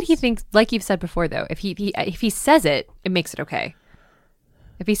 I think that he thinks, like you've said before, though, if he says it, it makes it okay.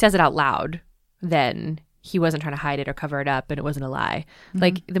 If he says it out loud, then he wasn't trying to hide it or cover it up and it wasn't a lie.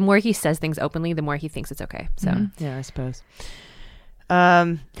 Like, the more he says things openly, the more he thinks it's okay. So yeah, I suppose.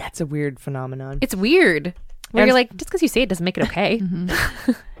 That's a weird phenomenon. It's weird. Where you're like, just because you say it doesn't make it okay.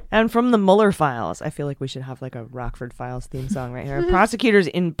 And from the Mueller files, I feel like we should have a Rockford Files theme song right here. Prosecutors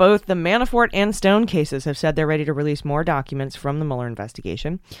in both the Manafort and Stone cases have said they're ready to release more documents from the Mueller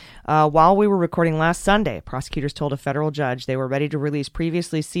investigation. While we were recording last Sunday, prosecutors told a federal judge they were ready to release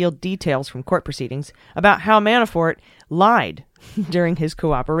previously sealed details from court proceedings about how Manafort lied during his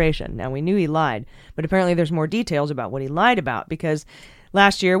cooperation. Now, we knew he lied, but apparently there's more details about what he lied about because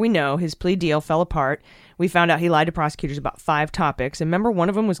last year, we know, his plea deal fell apart. We found out he lied to prosecutors about 5 topics. And remember, one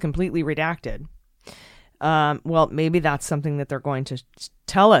of them was completely redacted. Well, maybe that's something that they're going to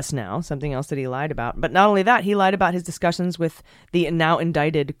tell us now, something else that he lied about. But not only that, he lied about his discussions with the now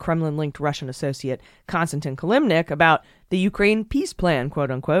indicted Kremlin-linked Russian associate Konstantin Kilimnik about the Ukraine peace plan, quote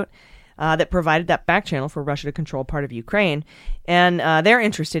unquote, that provided that back channel for Russia to control part of Ukraine. And they're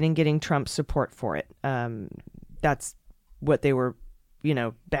interested in getting Trump's support for it. That's what they were,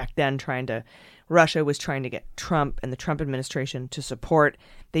 back then Russia was trying to get Trump and the Trump administration to support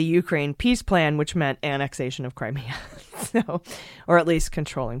the Ukraine peace plan, which meant annexation of Crimea, or at least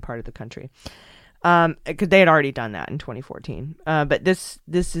controlling part of the country. Because they had already done that in 2014. But this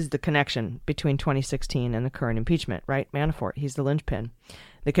is the connection between 2016 and the current impeachment, right? Manafort, he's the linchpin.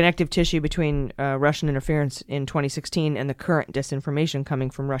 The connective tissue between Russian interference in 2016 and the current disinformation coming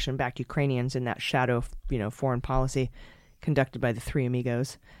from Russian-backed Ukrainians in that shadow, foreign policy conducted by the three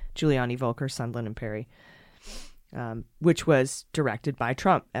amigos, Giuliani, Volker, Sondland, and Perry, which was directed by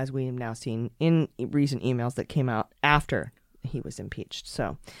Trump, as we have now seen in recent emails that came out after he was impeached.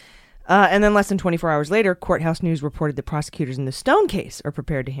 So, and then less than 24 hours later, Courthouse News reported that prosecutors in the Stone case are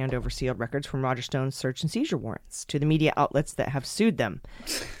prepared to hand over sealed records from Roger Stone's search and seizure warrants to the media outlets that have sued them.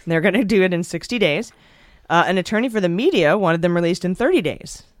 They're going to do it in 60 days. An attorney for the media wanted them released in 30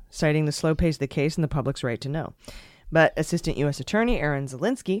 days, citing the slow pace of the case and the public's right to know. But Assistant U.S. Attorney Aaron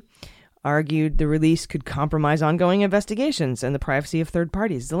Zelinsky argued the release could compromise ongoing investigations and the privacy of third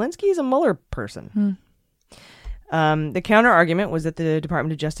parties. Zelinsky is a Mueller person. The counter-argument was that the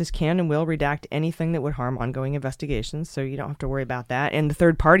Department of Justice can and will redact anything that would harm ongoing investigations, so you don't have to worry about that. And the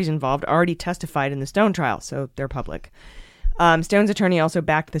third parties involved already testified in the Stone trial, so they're public. Stone's attorney also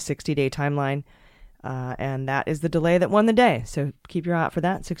backed the 60-day timeline, and that is the delay that won the day. So keep your eye out for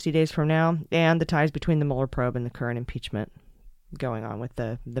that 60 days from now, and the ties between the Mueller probe and the current impeachment going on with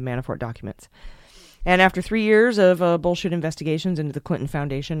the Manafort documents. And after 3 years of bullshit investigations into the Clinton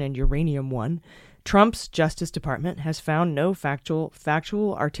Foundation and Uranium One, Trump's Justice Department has found no factual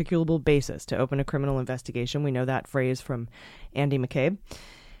articulable basis to open a criminal investigation. We know that phrase from Andy McCabe,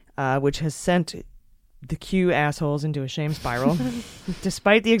 which has sent the Q assholes into a shame spiral.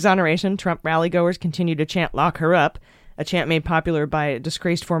 Despite the exoneration, Trump rally-goers continue to chant "lock her up," a chant made popular by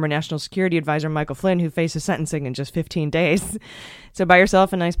disgraced former National Security Advisor Michael Flynn, who faces sentencing in just 15 days. So buy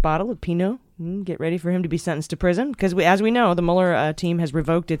yourself a nice bottle of Pinot. Get ready for him to be sentenced to prison. Because as we know, the Mueller team has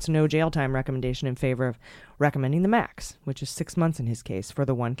revoked its no jail time recommendation in favor of recommending the max, which is 6 months in his case for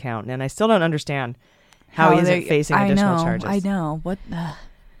the one count. And I still don't understand how he isn't facing additional charges. I know. What?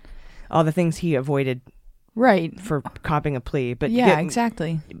 All the things he avoided. Right. For copping a plea. But yeah,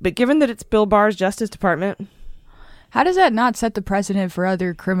 exactly. But given that it's Bill Barr's Justice Department... How does that not set the precedent for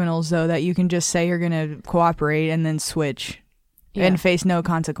other criminals, though, that you can just say you're going to cooperate and then switch and face no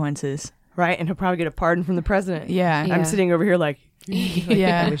consequences? Right, and he'll probably get a pardon from the president. Yeah. I'm sitting over here like,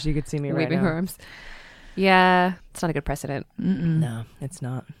 yeah. I wish you could see me right waving now. arms. Yeah, it's not a good precedent. No, it's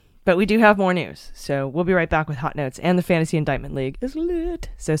not. But we do have more news, so we'll be right back with Hot Notes, and the Fantasy Indictment League is lit,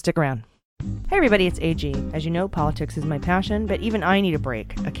 so stick around. Hey everybody, it's AG. As you know, politics is my passion, but even I need a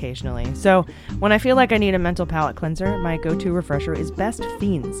break occasionally. So when I feel like I need a mental palate cleanser, my go-to refresher is Best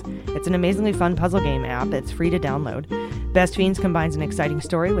Fiends. It's an amazingly fun puzzle game app that's free to download. Best Fiends combines an exciting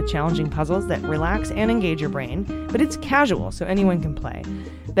story with challenging puzzles that relax and engage your brain, but it's casual, so anyone can play.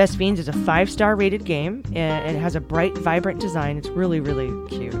 Best Fiends is a 5-star rated game. It has a bright, vibrant design. It's really, really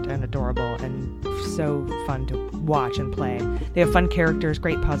cute and adorable and so fun to watch and play. They have fun characters,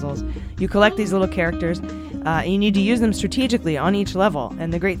 great puzzles. You collect these little characters, and you need to use them strategically on each level.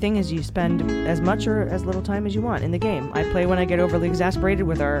 And the great thing is you spend as much or as little time as you want in the game. I play when I get overly exasperated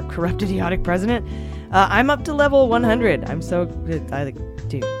with our corrupt, idiotic president. I'm up to level 100. I'm so... dude,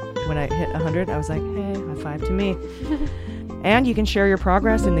 when I hit 100, I was like, hey, high five to me. And you can share your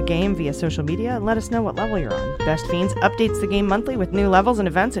progress in the game via social media and let us know what level you're on. Best Fiends updates the game monthly with new levels and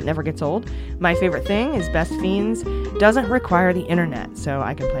events. It never gets old. My favorite thing is Best Fiends doesn't require the internet, so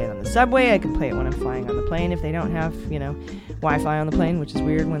I can play it on the subway. I can play it when I'm flying on the plane if they don't have, Wi-Fi on the plane, which is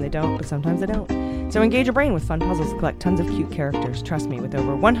weird when they don't, but sometimes they don't. So engage your brain with fun puzzles and collect tons of cute characters. Trust me, with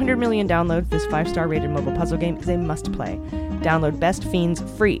over 100 million downloads, this 5-star rated mobile puzzle game is a must-play. Download Best Fiends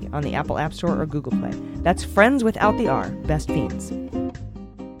free on the Apple App Store or Google Play. That's friends without the R. Best Fiends.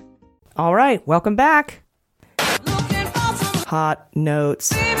 All right, welcome back. Hot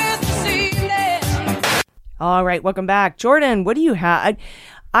Notes. All right, welcome back. Jordan, what do you have?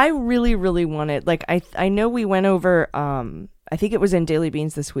 I really, really wanted, I know we went over, I think it was in Daily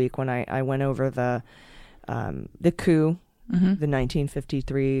Beans this week when I went over the coup, the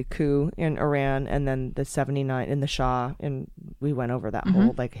 1953 coup in Iran, and then the 79 in the Shah, and we went over that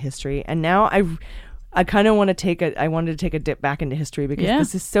whole history. And now I kind of want to take a dip back into history because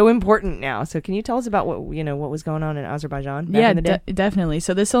this is so important now. So can you tell us about what was going on in Azerbaijan back in the day? Definitely.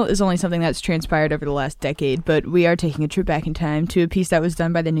 So this is only something that's transpired over the last decade, but we are taking a trip back in time to a piece that was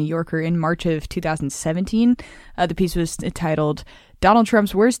done by the New Yorker in March of 2017. The piece was titled "Donald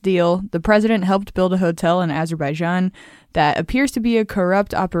Trump's Worst Deal: The President Helped Build a Hotel in Azerbaijan That Appears to Be a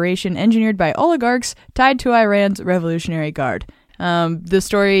Corrupt Operation Engineered by Oligarchs Tied to Iran's Revolutionary Guard." The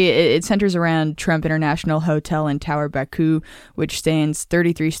story, it centers around Trump International Hotel in Tower Baku, which stands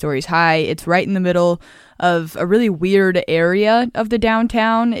 33 stories high. It's right in the middle of a really weird area of the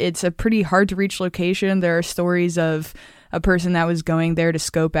downtown. It's a pretty hard to reach location. There are stories of a person that was going there to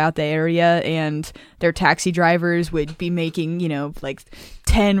scope out the area, and their taxi drivers would be making,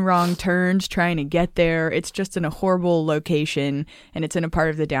 10 wrong turns trying to get there. It's just in a horrible location, and it's in a part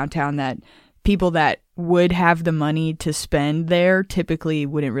of the downtown that people that would have the money to spend there typically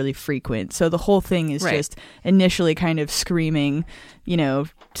wouldn't really frequent. So the whole thing is just initially kind of screaming,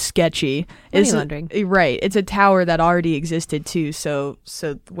 sketchy. Money laundering. Right. It's a tower that already existed too. So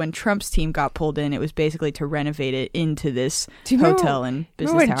when Trump's team got pulled in, it was basically to renovate it into this hotel and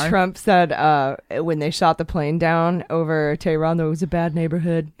business tower. When Trump said when they shot the plane down over Tehran, that it was a bad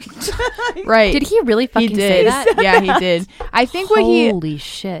neighborhood. Right. Did he really fucking say that? Yeah, he did. I think Holy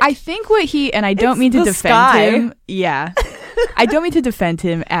shit. I think what he, and I don't mean to defend him. Yeah. I don't mean to defend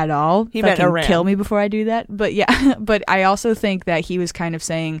him at all. He meant Iran. Kill me before I do that. But yeah, but I also think that he was kind of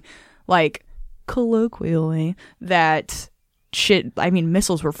saying, colloquially, that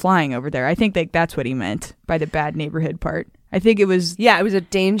missiles were flying over there. I think that's what he meant by the bad neighborhood part. I think it was... Yeah, it was a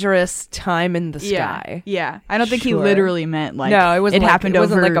dangerous time in the sky. Yeah. I don't think he literally meant no, it wasn't happened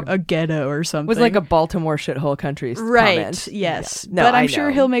over like a ghetto or something. It was like a Baltimore shithole country comment. Yes. Yeah. No, but I'm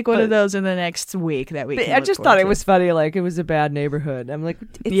sure he'll make one of those in the next week that we can I just thought it was funny, it was a bad neighborhood. I'm like,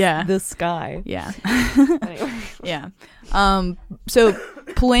 it's the sky. Yeah. Anyway. Yeah. So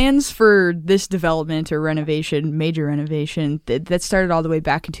plans for this development or renovation, major renovation, that started all the way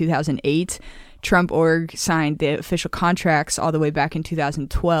back in 2008. Trump Org signed the official contracts all the way back in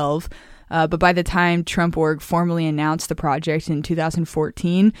 2012. But by the time Trump Org formally announced the project in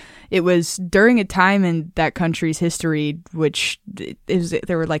 2014, it was during a time in that country's history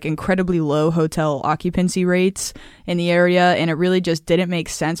there were like incredibly low hotel occupancy rates in the area, and it really just didn't make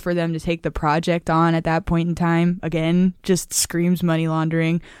sense for them to take the project on at that point in time. Again, just screams money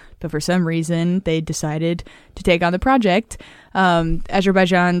laundering. But for some reason, they decided to take on the project.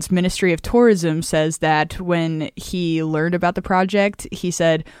 Azerbaijan's Ministry of Tourism says that when he learned about the project, he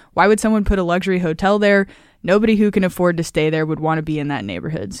said, "Why would someone put a luxury hotel there? Nobody who can afford to stay there would want to be in that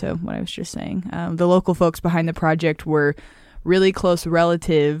neighborhood." So what I was just saying. The local folks behind the project were really close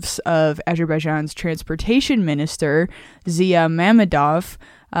relatives of Azerbaijan's transportation minister, Zia Mammadov.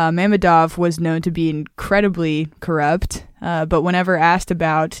 Mammadov was known to be incredibly corrupt, but whenever asked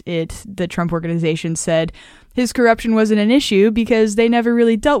about it, the Trump Organization said his corruption wasn't an issue because they never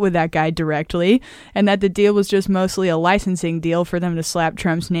really dealt with that guy directly, and that the deal was just mostly a licensing deal for them to slap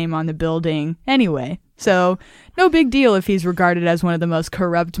Trump's name on the building anyway. So no big deal if he's regarded as one of the most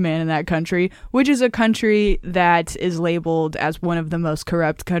corrupt men in that country, which is a country that is labeled as one of the most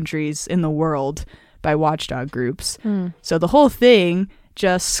corrupt countries in the world by watchdog groups. So the whole thing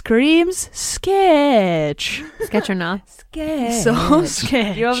just screams sketch. Sketch or not? Sketch. So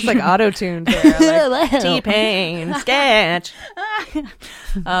sketch. You almost like auto-tuned there. Like, T-Pain, sketch.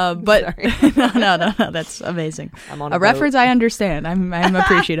 But no, that's amazing. I'm on a reference I understand. I'm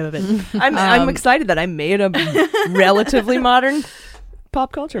appreciative of it. I'm excited that I made a relatively modern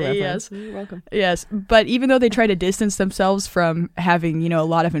pop culture reference. Yes. You're welcome. Yes, but even though they try to distance themselves from having, a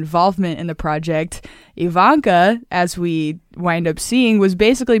lot of involvement in the project, Ivanka, as we wind up seeing, was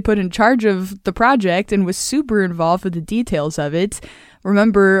basically put in charge of the project and was super involved with the details of it.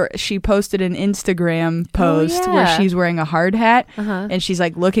 Remember, she posted an Instagram post where she's wearing a hard hat and she's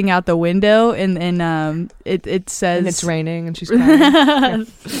like looking out the window and it says... And it's raining and she's crying.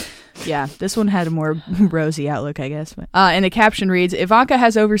 Yeah, this one had a more rosy outlook, I guess. And the caption reads, "Ivanka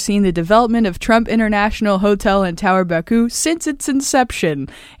has overseen the development of Trump International Hotel and Tower Baku since its inception,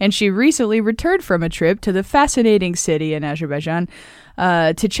 and she recently returned from a trip to the fascinating city in Azerbaijan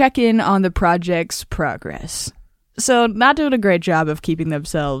to check in on the project's progress." So not doing a great job of keeping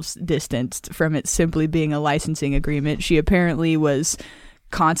themselves distanced from it simply being a licensing agreement. She apparently was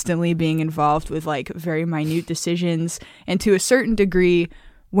constantly being involved with like very minute decisions, and to a certain degree,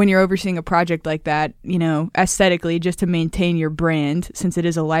 when you're overseeing a project like that, aesthetically, just to maintain your brand, since it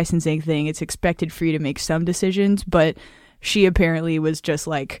is a licensing thing, it's expected for you to make some decisions. But she apparently was just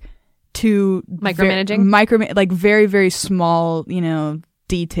like too micromanaging, like very, very small,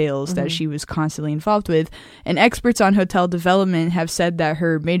 details that she was constantly involved with. And experts on hotel development have said that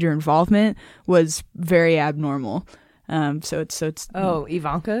her major involvement was very abnormal. So it's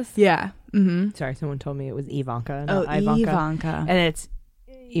Ivanka's? Yeah. Mm-hmm. Sorry, someone told me it was Ivanka. Not Ivanka. And it's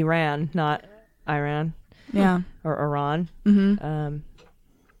Iran, not Iran. Yeah. Or Iran. Mm-hmm.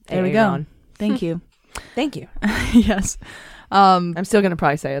 There we Iran. go. Thank you. Thank you. Yes. I'm still gonna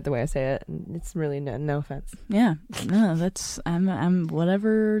probably say it the way I say it. It's really no offense. Yeah. No, I'm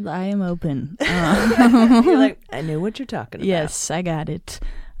whatever. I am open. You're like, I know what you're talking about. Yes, I got it.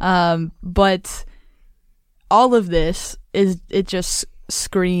 But all of this it just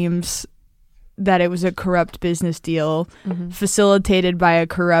screams that it was a corrupt business deal facilitated by a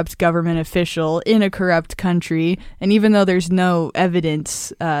corrupt government official in a corrupt country. And even though there's no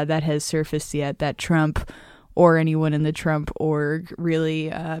evidence that has surfaced yet that Trump or anyone in the Trump org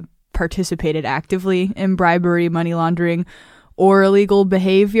really participated actively in bribery, money laundering, or illegal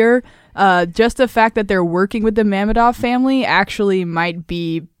behavior, just the fact that they're working with the Mammadov family actually might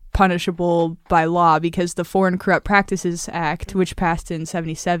be punishable by law, because the Foreign Corrupt Practices Act, which passed in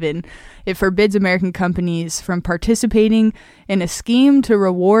 1977, it forbids American companies from participating in a scheme to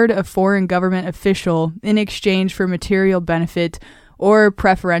reward a foreign government official in exchange for material benefit or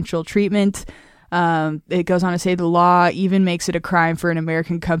preferential treatment. It goes on to say the law even makes it a crime for an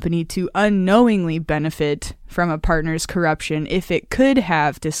American company to unknowingly benefit from a partner's corruption if it could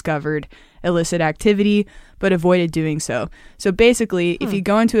have discovered illicit activity but avoided doing so. So basically, if you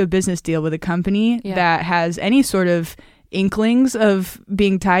go into a business deal with a company that has any sort of inklings of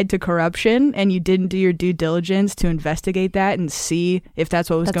being tied to corruption and you didn't do your due diligence to investigate that and see if that's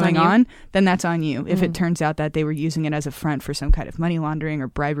what was going on, then that's on you. If it turns out that they were using it as a front for some kind of money laundering or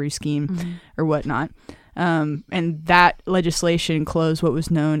bribery scheme or whatnot. And that legislation closed what was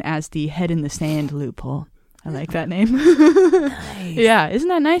known as the head in the sand loophole. I like that name. Nice. Yeah, isn't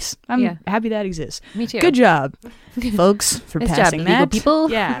that nice? I'm Yeah. happy that exists. Me too. Good job, folks, for Nice job, passing legal that.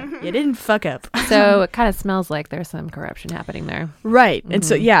 people. Yeah, you didn't fuck up. So it kind of smells like there's some corruption happening there. Right. And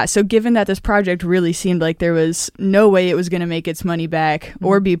so, so given that this project really seemed like there was no way it was going to make its money back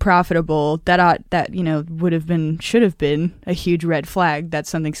or be profitable, that should have been a huge red flag that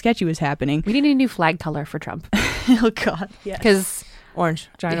something sketchy was happening. We need a new flag color for Trump. Oh, God. Yeah. Because Orange.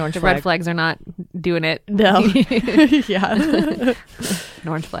 Giant orange the flag. red flags are not doing it. No. Yeah. An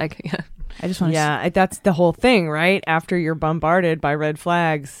orange flag. Yeah. I just want to. Yeah, that's the whole thing, right? After you're bombarded by red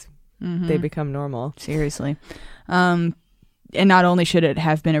flags, Mm-hmm. they become normal. Seriously. And not only should it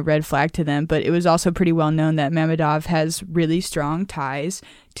have been a red flag to them, but it was also pretty well known that Mammadov has really strong ties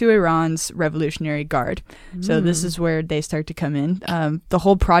to Iran's Revolutionary Guard. So this is where they start to come in. The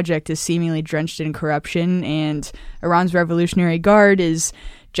whole project is seemingly drenched in corruption, and Iran's Revolutionary Guard is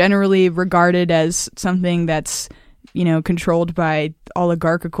generally regarded as something that's, controlled by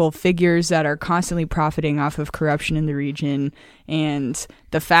oligarchical figures that are constantly profiting off of corruption in the region. And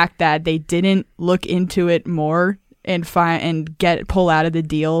the fact that they didn't look into it more and pull out of the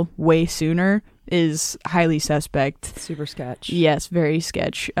deal way sooner is highly suspect. Super sketch. Yes, very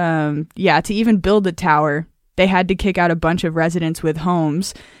sketch. To even build the tower, they had to kick out a bunch of residents with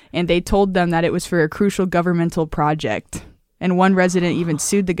homes, and they told them that it was for a crucial governmental project. And one resident even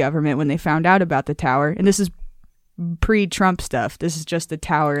sued the government when they found out about the tower. And this is pre-Trump stuff. This is just the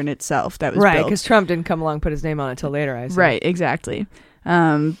tower in itself that was right, built. because Trump didn't come along and put his name on it till later, I see. Right, exactly.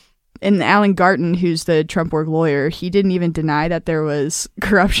 And Alan Garton, who's the Trump work lawyer, he didn't even deny that there was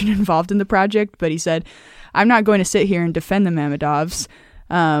corruption involved in the project, but he said, I'm not going to sit here and defend the Mammadovs,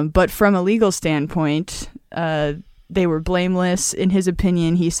 but from a legal standpoint, they were blameless. In his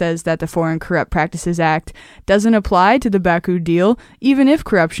opinion, he says that the Foreign Corrupt Practices Act doesn't apply to the Baku deal, even if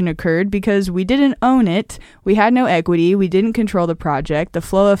corruption occurred, because we didn't own it, we had no equity, we didn't control the project, the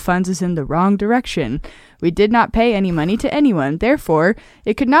flow of funds is in the wrong direction. We did not pay any money to anyone. Therefore,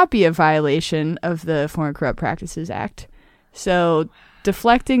 it could not be a violation of the Foreign Corrupt Practices Act. So,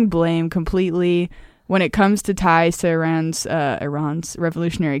 deflecting blame completely when it comes to ties to Iran's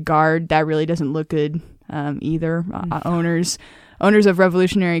Revolutionary Guard, that really doesn't look good either. Owners of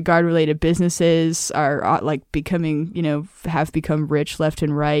Revolutionary Guard related businesses are have become rich left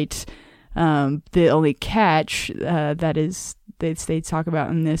and right. The only catch that is they talk about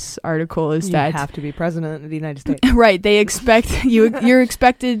in this article is that you have to be president of the United States. Right. They expect you're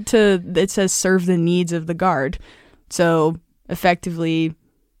expected to, it says, serve the needs of the Guard. So effectively,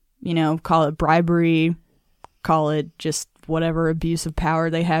 call it bribery, call it just whatever abuse of power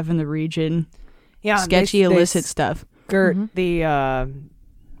they have in the region. Yeah, sketchy, illicit stuff. Skirt they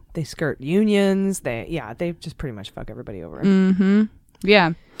skirt unions. They just pretty much fuck everybody over. Mm-hmm.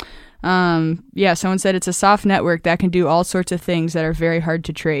 Yeah. Someone said it's a soft network that can do all sorts of things that are very hard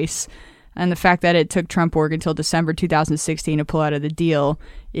to trace. And the fact that it took Trump Org until December 2016 to pull out of the deal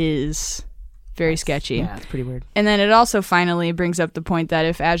is very sketchy. Yeah, it's pretty weird. And then it also finally brings up the point that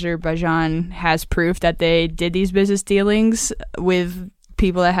if Azerbaijan has proof that they did these business dealings with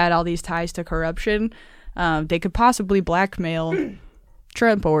people that had all these ties to corruption, they could possibly blackmail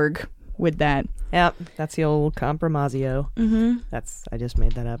Trump Org with that. Yep, that's the old compromisio. Mm-hmm. I just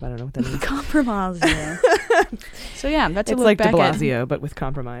made that up. I don't know what that means. Compromisio. So yeah, that's a it's look like de back at. Blasio, but with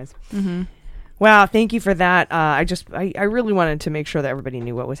compromise. Mm-hmm. Wow, thank you for that. I really wanted to make sure that everybody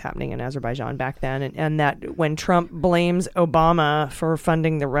knew what was happening in Azerbaijan back then, and that when Trump blames Obama for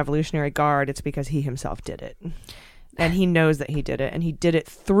funding the Revolutionary Guard, it's because he himself did it. And he knows that he did it, and he did it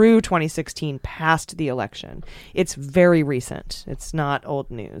through 2016, past the election. It's very recent. It's not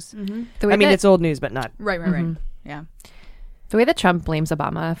old news. Mm-hmm. It's old news, but not... Right. Yeah. The way that Trump blames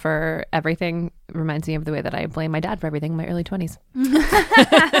Obama for everything reminds me of the way that I blame my dad for everything in my early 20s.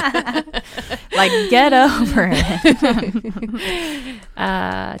 Like, get over it.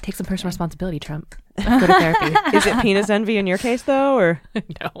 Take some personal responsibility, Trump. Go to therapy. Is it penis envy in your case, though, or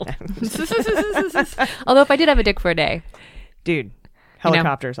no? Although if I did have a dick for a day, dude,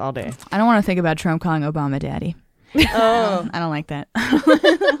 helicopters all day. I don't want to think about Trump calling Obama daddy. Oh, I don't like that.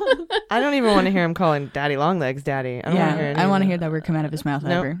 I don't even want to hear him calling Daddy Longlegs daddy. I don't want to hear that word come out of his mouth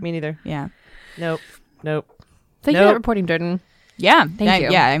ever. Me neither. Yeah. Nope. Thank you for that reporting, Jordan. Yeah. Thank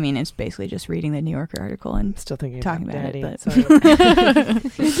you. Yeah, I mean, it's basically just reading the New Yorker article and still talking about daddy, it. But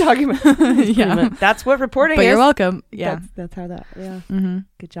you're talking about yeah. That's what reporting is. But you're welcome. Yeah. That's how that. Yeah. Mm-hmm.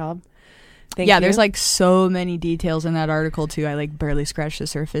 Good job. Thank you. There's like so many details in that article too. I like barely scratched the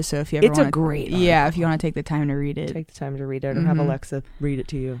surface. So if you ever it's a great article. Yeah, if you want to take the time to read it. Take the time to read it or have Alexa read it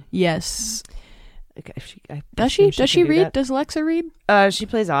to you. Yes. Does she read? Does Alexa read? She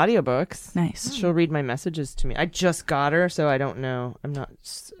plays audiobooks. Nice. She'll read my messages to me. I just got her, so I don't know. I'm not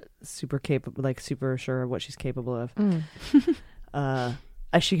super capable, super sure of what she's capable of.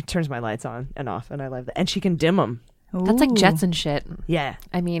 She turns my lights on and off, and I love that. And she can dim them. That's like Jetson shit. Yeah.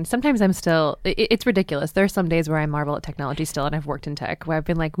 I mean, sometimes I'm still, it's ridiculous. There are some days where I marvel at technology still, and I've worked in tech where I've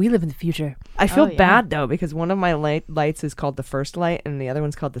been like, we live in the future. I feel bad, though, because one of my lights is called the first light, and the other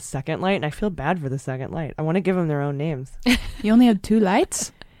one's called the second light, and I feel bad for the second light. I want to give them their own names. You only have 2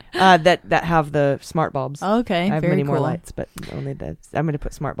 lights? That have the smart bulbs. Okay, I have very many cool. more lights, but only that. I'm going to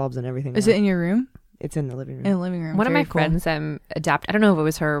put smart bulbs in everything. Is it in your room? It's in the living room. In the living room. One of my Very cool. friends I don't know if it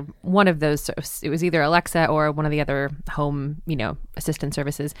was her, one of those, it was either Alexa or one of the other home, assistant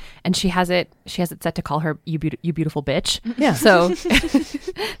services. And she has it set to call her, you beautiful bitch. Yeah. So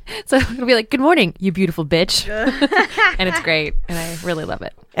it'll be like, good morning, you beautiful bitch. And it's great. And I really love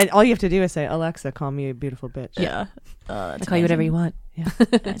it. And all you have to do is say, Alexa, call me a beautiful bitch. Yeah. I'll call you whatever you want. Yeah.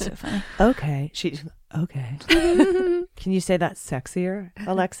 That's so funny. Okay. Okay. Can you say that sexier,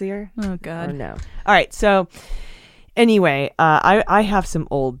 Alexier? Oh, God. Or no? All right. So anyway, I have some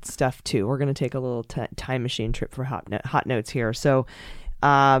old stuff, too. We're going to take a little time machine trip for hot notes here. So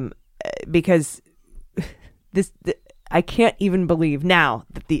because I can't even believe now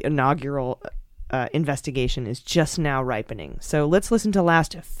that the inaugural investigation is just now ripening. So let's listen to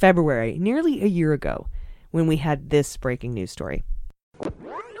last February, nearly a year ago, when we had this breaking news story.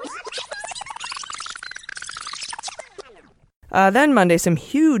 Then Monday, some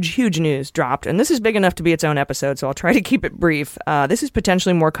huge news dropped, and this is big enough to be its own episode, so I'll try to keep it brief. This is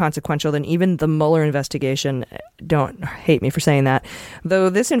potentially more consequential than even the Mueller investigation. Don't hate me for saying that, though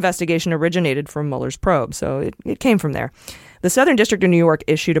this investigation originated from Mueller's probe, so it came from there. The Southern District of New York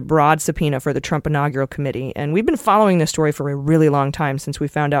issued a broad subpoena for the Trump inaugural committee, and we've been following this story for a really long time since we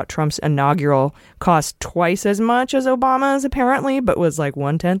found out Trump's inaugural cost twice as much as Obama's, apparently, but was like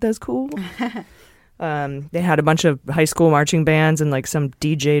 1/10 as cool. They had a bunch of high school marching bands and like some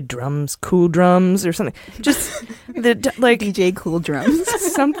DJ drums, cool drums or something. Just like DJ cool drums,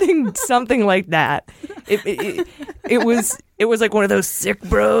 something like that. It was like one of those sick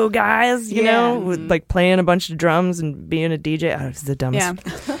bro guys, you know, with like playing a bunch of drums and being a DJ. Oh, it's the dumbest.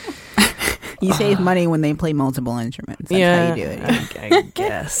 Yeah. You save money when they play multiple instruments. That's how you do it. I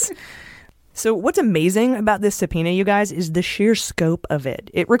guess. So what's amazing about this subpoena, you guys, is the sheer scope of it.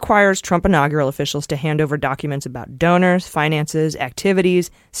 It requires Trump inaugural officials to hand over documents about donors, finances,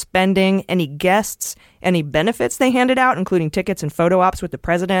 activities, spending, any guests, any benefits they handed out, including tickets and photo ops with the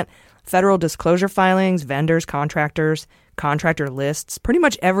president, federal disclosure filings, vendors, contractors, contractor lists, pretty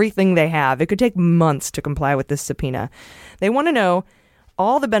much everything they have. It could take months to comply with this subpoena. They want to know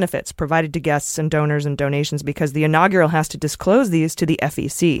all the benefits provided to guests and donors and donations because the inaugural has to disclose these to the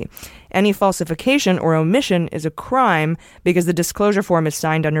FEC. Any falsification or omission is a crime because the disclosure form is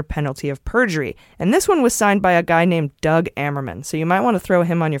signed under penalty of perjury. And this one was signed by a guy named Doug Ammerman. So you might want to throw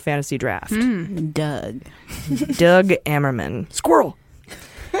him on your fantasy draft. Doug Ammerman. Squirrel.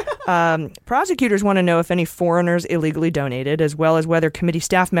 Prosecutors want to know if any foreigners illegally donated, as well as whether committee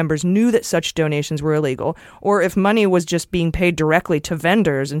staff members knew that such donations were illegal, or if money was just being paid directly to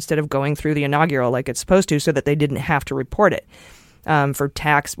vendors instead of going through the inaugural like it's supposed to, so that they didn't have to report it for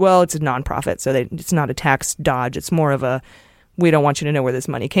tax. Well, it's a nonprofit, so it's not a tax dodge. It's more of a, we don't want you to know where this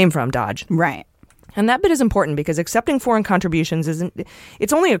money came from dodge. Right. And that bit is important because accepting foreign contributions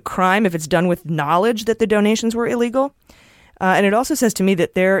it's only a crime if it's done with knowledge that the donations were illegal. And it also says to me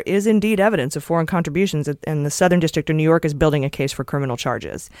that there is indeed evidence of foreign contributions, and the Southern District of New York is building a case for criminal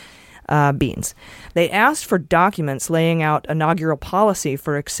charges. Beans. They asked for documents laying out inaugural policy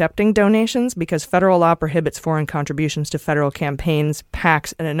for accepting donations because federal law prohibits foreign contributions to federal campaigns,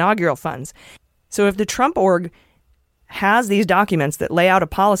 PACs, and inaugural funds. So if the Trump org has these documents that lay out a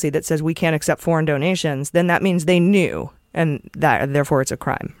policy that says we can't accept foreign donations, then that means they knew, and that therefore it's a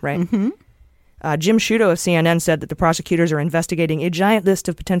crime, right? Mm-hmm. Jim Sciutto of CNN said that the prosecutors are investigating a giant list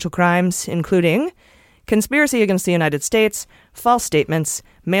of potential crimes, including conspiracy against the United States, false statements,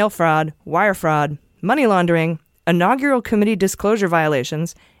 mail fraud, wire fraud, money laundering, inaugural committee disclosure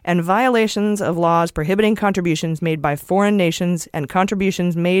violations, and violations of laws prohibiting contributions made by foreign nations and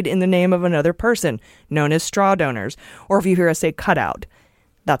contributions made in the name of another person, known as straw donors, or if you hear us say cutout.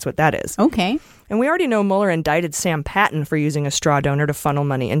 That's what that is. Okay. And we already know Mueller indicted Sam Patton for using a straw donor to funnel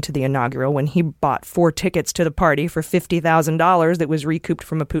money into the inaugural when he bought 4 tickets to the party for $50,000 that was recouped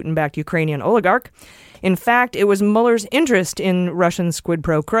from a Putin-backed Ukrainian oligarch. In fact, it was Mueller's interest in Russian quid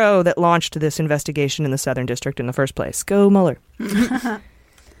pro quo that launched this investigation in the Southern District in the first place. Go Mueller. The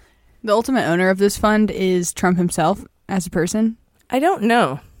ultimate owner of this fund is Trump himself as a person? I don't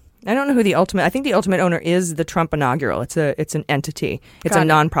know. I don't know who the ultimate. I think the ultimate owner is the Trump Inaugural. It's an entity. It's a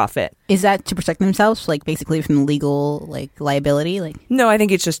nonprofit. Is that to protect themselves, like basically from legal liability? No, I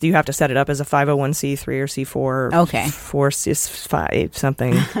think it's just you have to set it up as a 501c3 or C4. Okay. 4C5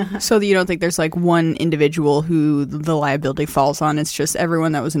 something. So you don't think there's one individual who the liability falls on? It's just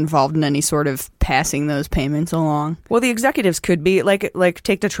everyone that was involved in any sort of passing those payments along. Well, the executives could be like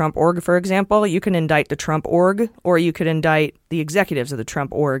take the Trump org, for example. You can indict the Trump org, or you could indict the executives of the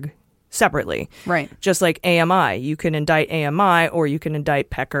Trump org separately. Right. Just like AMI. You can indict AMI, or you can indict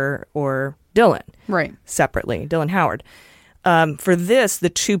Pecker or Dylan. Right. Separately. Dylan Howard. For this, the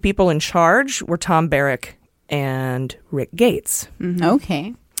two people in charge were Tom Barrack and Rick Gates. Mm-hmm.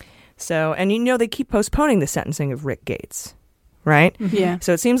 Okay. So, and they keep postponing the sentencing of Rick Gates. Right? Yeah.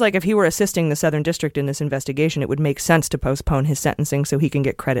 So it seems like if he were assisting the Southern District in this investigation, it would make sense to postpone his sentencing so he can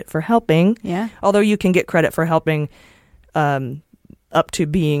get credit for helping. Yeah. Although you can get credit for helping up to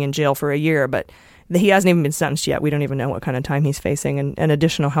being in jail for a year, but he hasn't even been sentenced yet. We don't even know what kind of time he's facing, and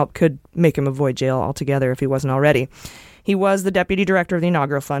additional help could make him avoid jail altogether if he wasn't already. He was the deputy director of the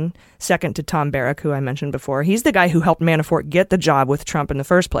Inaugural Fund, second to Tom Barrack, who I mentioned before. He's the guy who helped Manafort get the job with Trump in the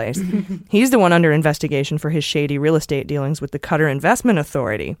first place. He's the one under investigation for his shady real estate dealings with the Qatar Investment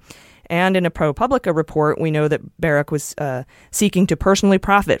Authority. And in a ProPublica report, we know that Barrack was seeking to personally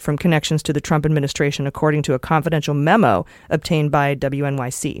profit from connections to the Trump administration, according to a confidential memo obtained by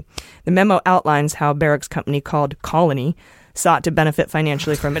WNYC. The memo outlines how Barrack's company called Colony sought to benefit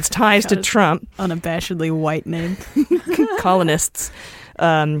financially from its ties to Trump. Unabashedly white name. Colonists.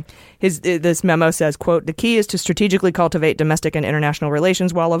 This memo says, quote, "The key is to strategically cultivate domestic and international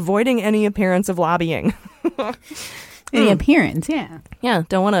relations while avoiding any appearance of lobbying." Any appearance, yeah. Yeah,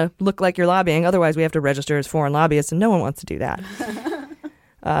 don't want to look like you're lobbying. Otherwise, we have to register as foreign lobbyists, and no one wants to do that.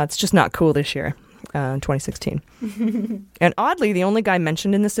 It's just not cool this year, 2016. And oddly, the only guy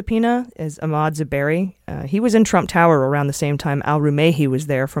mentioned in the subpoena is Ahmad Zuberi. He was in Trump Tower around the same time Al Rumehi was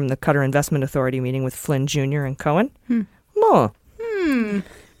there from the Qatar Investment Authority meeting with Flynn Jr. and Cohen.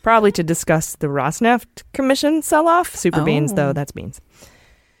 Probably to discuss the Rosneft Commission sell-off. Super beans, though. That's beans.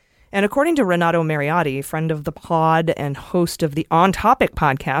 And according to Renato Mariotti, friend of the pod and host of the On Topic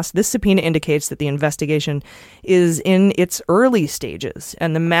podcast, this subpoena indicates that the investigation is in its early stages.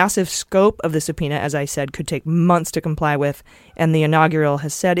 And the massive scope of the subpoena, as I said, could take months to comply with. And the inaugural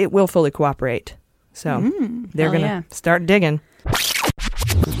has said it will fully cooperate. So they're going to start digging.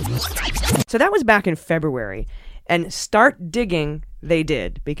 So that was back in February. And start digging they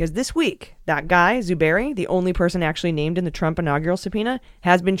did, because this week, that guy, Zuberi, the only person actually named in the Trump inaugural subpoena,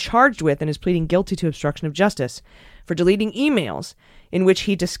 has been charged with and is pleading guilty to obstruction of justice for deleting emails in which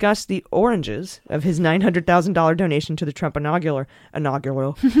he discussed the oranges of his $900,000 donation to the Trump inaugural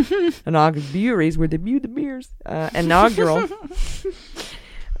breweries where they brew the beers. Inaugural.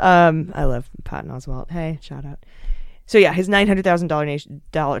 I love Patton Oswalt. Hey, shout out. So yeah, his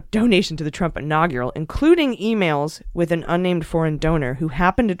 $900,000 donation to the Trump inaugural, including emails with an unnamed foreign donor who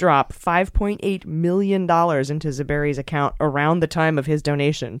happened to drop $5.8 million into Zuberi's account around the time of his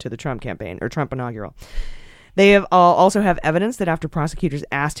donation to the Trump campaign, or Trump inaugural. They have also have evidence that after prosecutors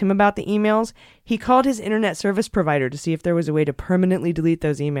asked him about the emails, he called his internet service provider to see if there was a way to permanently delete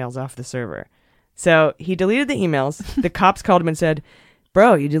those emails off the server. So he deleted the emails. The cops called him and said,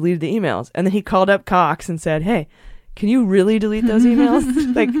 "Bro, you deleted the emails." And then he called up Cox and said, "Hey, can you really delete those emails?"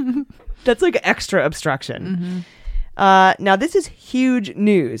 That's like extra obstruction. Now, this is huge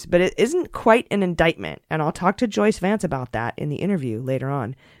news, but it isn't quite an indictment. And I'll talk to Joyce Vance about that in the interview later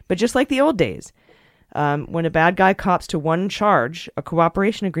on. But just like the old days, when a bad guy cops to one charge, a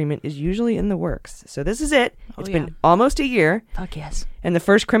cooperation agreement is usually in the works. So this is it. It's been almost a year. Fuck yes. And the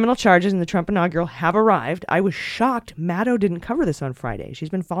first criminal charges in the Trump inaugural have arrived. I was shocked Maddow didn't cover this on Friday. She's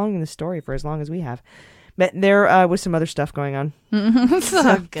been following the story for as long as we have. But there was some other stuff going on.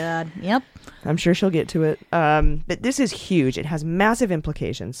 Oh, God. Yep. I'm sure she'll get to it. But this is huge. It has massive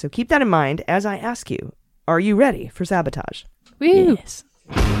implications. So keep that in mind as I ask you, are you ready for sabotage? Woo. Yes.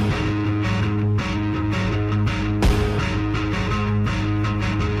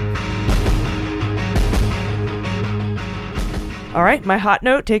 All right, my hot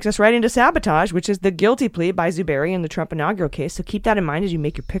note takes us right into sabotage, which is the guilty plea by Zuberi in the Trump inaugural case. So keep that in mind as you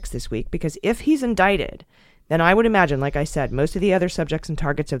make your picks this week, because if he's indicted, then I would imagine, like I said, most of the other subjects and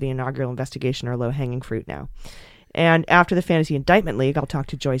targets of the inaugural investigation are low-hanging fruit now. And after the Fantasy Indictment League, I'll talk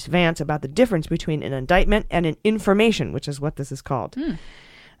to Joyce Vance about the difference between an indictment and an information, which is what this is called,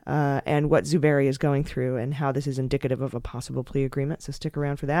 and what Zuberi is going through and how this is indicative of a possible plea agreement. So stick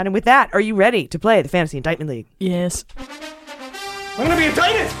around for that. And with that, are you ready to play the Fantasy Indictment League? Yes. I'm gonna be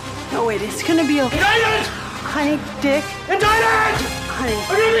indicted! No, wait, it's gonna be okay. Indicted! Honey, Dick. Indicted! honey.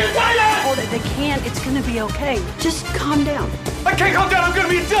 I'm gonna be indicted! Oh, they can't. It's gonna be okay. Just calm down. I can't calm down. I'm gonna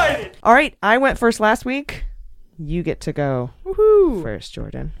be indicted! All right, I went first last week. You get to go first,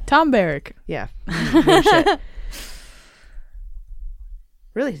 Jordan. Tom Barrack. Yeah. No shit.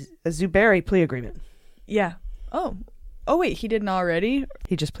 Really, a Zuberi plea agreement. Yeah. Oh, wait, he didn't already?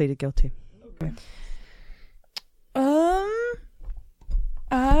 He just pleaded guilty. Okay.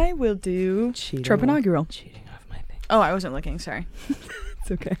 I will do Trump inaugural. Cheating off my thing. Oh, I wasn't looking. Sorry.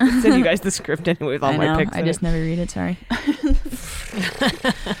 It's okay. I send you guys the script anyway with all my picks. I just never read it. Sorry.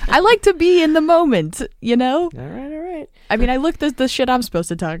 I like to be in the moment, you know? All right. I mean, I look at the shit I'm supposed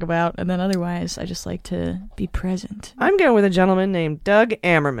to talk about, and then otherwise, I just like to be present. I'm going with a gentleman named Doug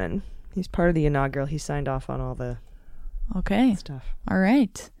Ammerman. He's part of the inaugural. He signed off on all the stuff. All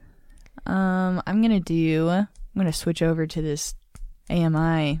right. I'm gonna switch over to this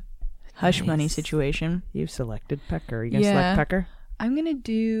AMI hush money situation. You've selected Pecker. Are you gonna select Pecker? I'm gonna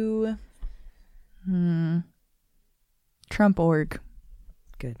do Trump org.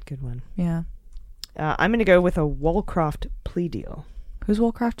 Good one. Yeah. I'm gonna go with a Woolcroft plea deal. Who's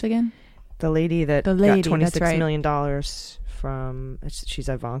Woolcroft again? The lady that got $26 million from, she's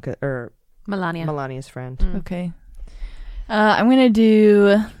Ivanka or Melania's friend. Okay. I'm gonna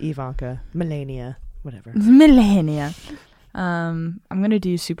do Ivanka, Melania, whatever. Melania. I'm gonna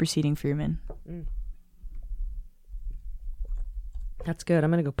do superseding Freeman. That's good. I'm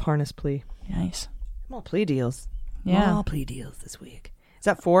gonna go Parnas plea. Nice. All plea deals. Yeah. All plea deals this week. Is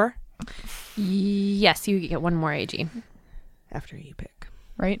that 4? Yes, you get one more AG. After you pick.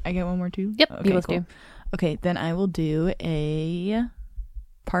 Right? I get one more too? Yep, okay, you both do. Okay, then I will do a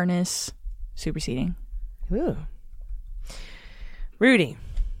Parnas superseding. Ooh. Rudy.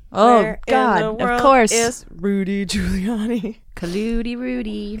 Oh, Where God, in the world of course. is Rudy Giuliani. Colludi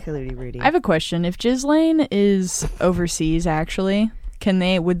Rudy. I have a question. If Ghislaine is overseas, actually,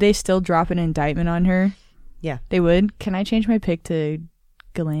 would they still drop an indictment on her? Yeah. They would? Can I change my pick to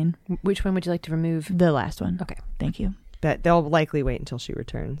Ghislaine? Which one would you like to remove? The last one. Okay. Thank you. But they'll likely wait until she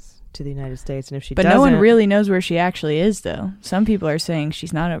returns to the United States. And if she doesn't... But no one really knows where she actually is, though. Some people are saying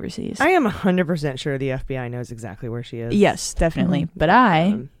she's not overseas. I am 100% sure the FBI knows exactly where she is. Yes, definitely. But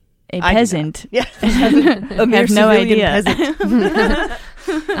a peasant, have no idea.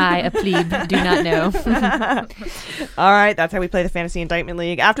 I, a plebe, do not know. All right, that's how we play the Fantasy Indictment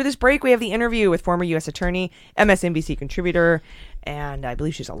League. After this break, we have the interview with former U.S. Attorney, MSNBC contributor, and I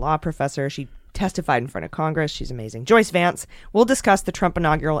believe she's a law professor. She testified in front of Congress. She's amazing. Joyce Vance. We'll discuss the Trump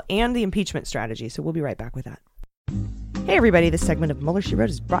inaugural and the impeachment strategy, so we'll be right back with that. Hey everybody, this segment of Mueller, She Wrote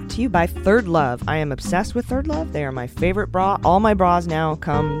is brought to you by Third Love. I am obsessed with Third Love. They are my favorite bra. All my bras now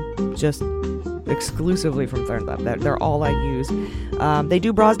come just exclusively from Third Love. They're all I use. They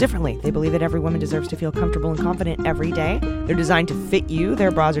do bras differently. They believe that every woman deserves to feel comfortable and confident every day. They're designed to fit you.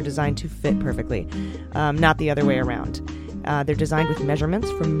 Their bras are designed to fit perfectly, not the other way around. They're designed with measurements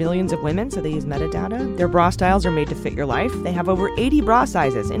from millions of women, so they use metadata. Their bra styles are made to fit your life. They have over 80 bra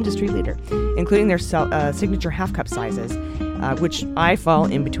sizes, industry leader, including their signature half-cup sizes, which I fall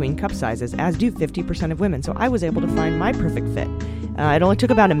in between cup sizes, as do 50% of women. So I was able to find my perfect fit. It only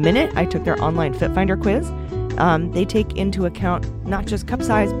took about a minute. I took their online Fit Finder quiz. They take into account not just cup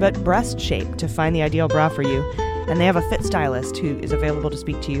size, but breast shape to find the ideal bra for you. And they have a fit stylist who is available to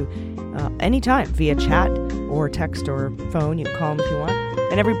speak to you anytime via chat or text or phone. You can call them if you want.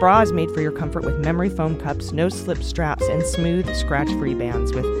 And every bra is made for your comfort with memory foam cups, no slip straps, and smooth, scratch-free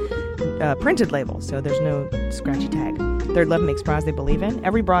bands with printed labels, so there's no scratchy tag. Third Love makes bras they believe in.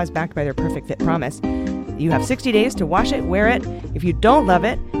 Every bra is backed by their perfect fit promise. You have 60 days to wash it, wear it. If you don't love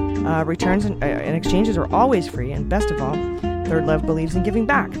it, returns and exchanges are always free. And best of all, Third Love believes in giving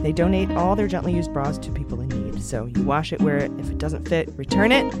back. They donate all their gently used bras to people in need. So you wash it, wear it. If it doesn't fit,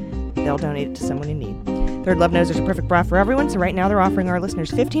 return it. They'll donate it to someone in need. Third Love knows there's a perfect bra for everyone, so right now they're offering our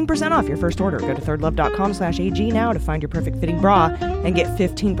listeners 15% off your first order. Go to thirdlove.com/AG now to find your perfect fitting bra and get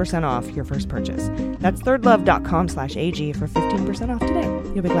 15% off your first purchase. That's thirdlove.com/AG for 15% off today.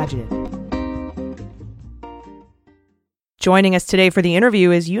 You'll be glad you did. Joining us today for the interview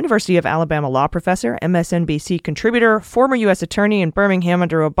is University of Alabama law professor, MSNBC contributor, former U.S. attorney in Birmingham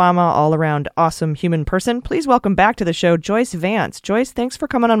under Obama, all-around awesome human person. Please welcome back to the show, Joyce Vance. Joyce, thanks for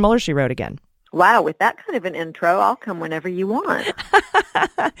coming on Mueller, She Wrote again. Wow, with that kind of an intro, I'll come whenever you want.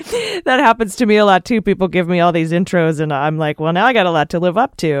 That happens to me a lot, too. People give me all these intros, and I'm like, well, now I got a lot to live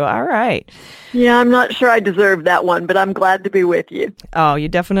up to. All right. Yeah, I'm not sure I deserve that one, but I'm glad to be with you. Oh, you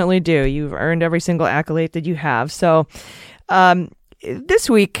definitely do. You've earned every single accolade that you have. So this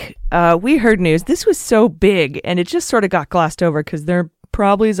week, we heard news. This was so big, and it just sort of got glossed over because there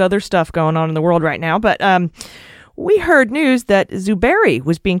probably is other stuff going on in the world right now. But we heard news that Zuberi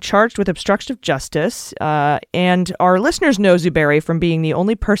was being charged with obstruction of justice, and our listeners know Zuberi from being the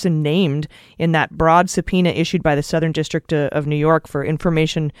only person named in that broad subpoena issued by the Southern District of New York for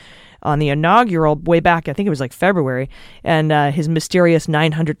information on the inaugural way back, I think it was like February, and his mysterious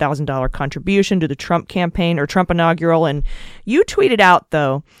 $900,000 contribution to the Trump campaign or Trump inaugural. And you tweeted out,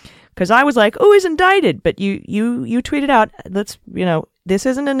 though, because I was like, oh, he's indicted. But you tweeted out, this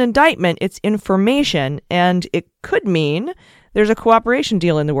isn't an indictment, it's information, and it could mean there's a cooperation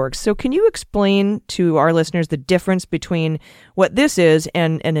deal in the works. So can you explain to our listeners the difference between what this is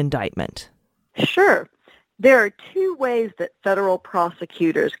and an indictment? Sure. There are two ways that federal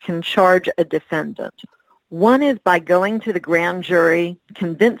prosecutors can charge a defendant. One is by going to the grand jury,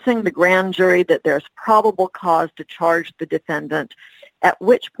 convincing the grand jury that there's probable cause to charge the defendant, at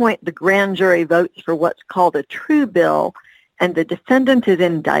which point the grand jury votes for what's called a true bill, and the defendant is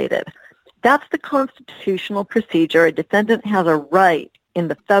indicted. That's the constitutional procedure. A defendant has a right in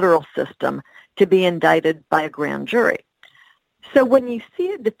the federal system to be indicted by a grand jury. So when you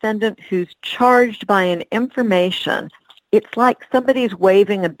see a defendant who's charged by an information, it's like somebody's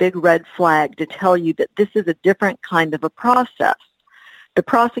waving a big red flag to tell you that this is a different kind of a process. The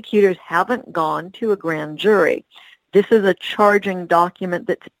prosecutors haven't gone to a grand jury. This is a charging document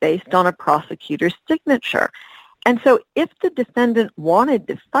that's based on a prosecutor's signature. And so if the defendant wanted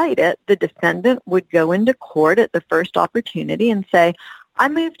to fight it, the defendant would go into court at the first opportunity and say, I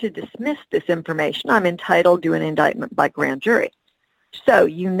move to dismiss this information. I'm entitled to an indictment by grand jury. So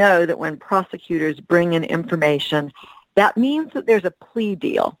you know that when prosecutors bring in information, that means that there's a plea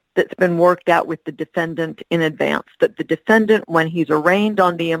deal that's been worked out with the defendant in advance, that the defendant, when he's arraigned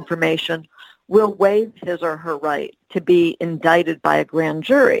on the information, will waive his or her right to be indicted by a grand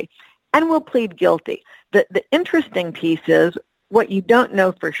jury and will plead guilty. The interesting piece is what you don't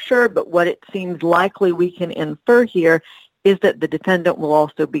know for sure, but what it seems likely we can infer here is that the defendant will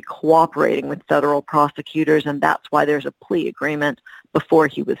also be cooperating with federal prosecutors, and that's why there's a plea agreement before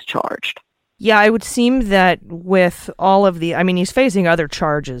he was charged. Yeah, it would seem that with all of he's facing other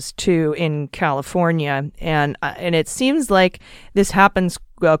charges too in California, and it seems like this happens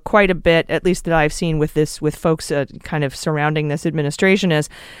quite a bit, at least that I've seen with folks kind of surrounding this administration, is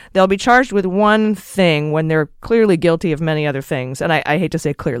they'll be charged with one thing when they're clearly guilty of many other things, and I hate to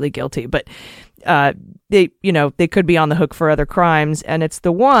say clearly guilty, but they could be on the hook for other crimes, and it's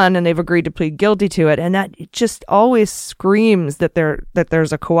the one, and they've agreed to plead guilty to it, and that it just always screams that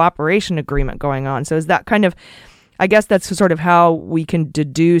there's a cooperation agreement going on. So is that kind of, I guess that's sort of how we can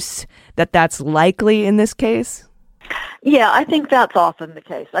deduce that that's likely in this case? Yeah, I think that's often the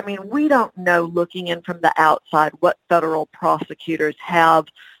case. I mean, we don't know, looking in from the outside, what federal prosecutors have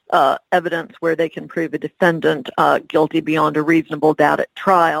evidence where they can prove a defendant guilty beyond a reasonable doubt at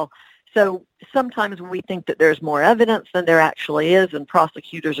trial. So sometimes we think that there's more evidence than there actually is, and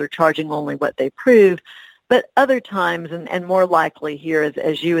prosecutors are charging only what they prove. But other times, and more likely here,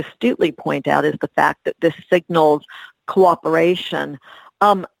 as you astutely point out, is the fact that this signals cooperation.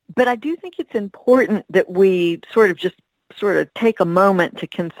 But I do think it's important that we sort of take a moment to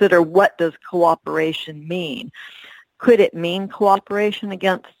consider, what does cooperation mean? Could it mean cooperation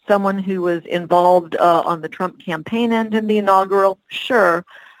against someone who was involved on the Trump campaign end in the inaugural? Sure.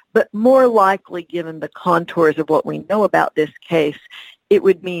 But more likely, given the contours of what we know about this case, it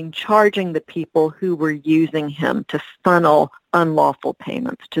would mean charging the people who were using him to funnel unlawful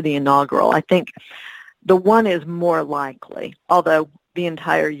payments to the inaugural. I think the one is more likely, although the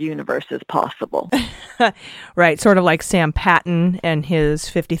entire universe is possible. Right, sort of like Sam Patton and his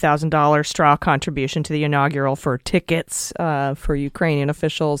 $50,000 straw contribution to the inaugural for tickets for Ukrainian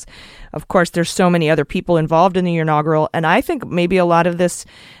officials. Of course, there's so many other people involved in the inaugural, and I think maybe a lot of this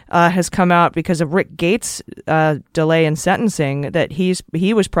has come out because of Rick Gates' delay in sentencing, that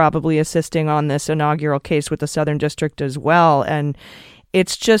he was probably assisting on this inaugural case with the Southern District as well. And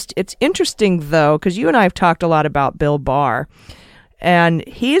it's interesting, though, because you and I have talked a lot about Bill Barr, and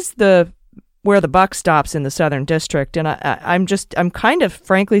he's where the buck stops in the Southern District. And I'm kind of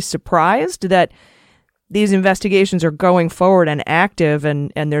frankly surprised that these investigations are going forward and active,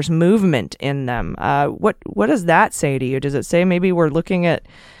 and there's movement in them. What does that say to you? Does it say maybe we're looking at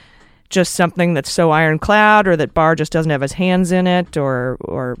just something that's so ironclad, or that Barr just doesn't have his hands in it,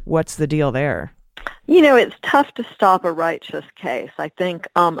 or what's the deal there? You know, it's tough to stop a righteous case. I think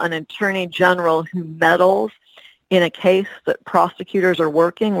an attorney general who meddles in a case that prosecutors are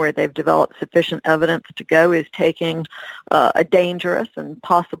working, where they've developed sufficient evidence to go, is taking a dangerous and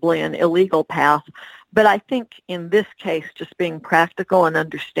possibly an illegal path. But I think in this case, just being practical and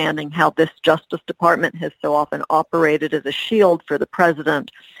understanding how this Justice Department has so often operated as a shield for the president,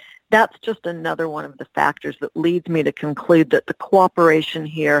 that's just another one of the factors that leads me to conclude that the cooperation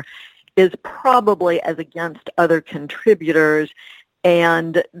here is probably as against other contributors,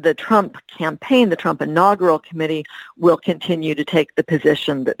 and the Trump campaign, the Trump inaugural committee, will continue to take the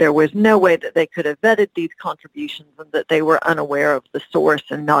position that there was no way that they could have vetted these contributions and that they were unaware of the source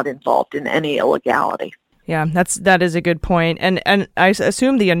and not involved in any illegality. Yeah, that is a good point. And I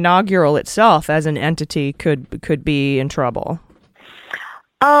assume the inaugural itself as an entity could be in trouble.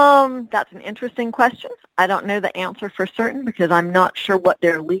 That's an interesting question. I don't know the answer for certain because I'm not sure what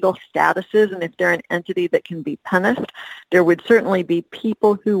their legal status is, and if they're an entity that can be punished. There would certainly be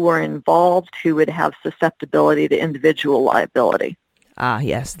people who were involved who would have susceptibility to individual liability. Ah,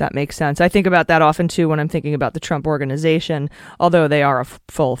 yes, that makes sense. I think about that often, too, when I'm thinking about the Trump Organization, although they are a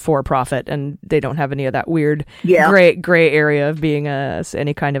full for-profit and they don't have any of that weird gray area of being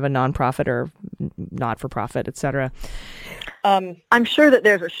any kind of a nonprofit or not-for-profit, et cetera. I'm sure that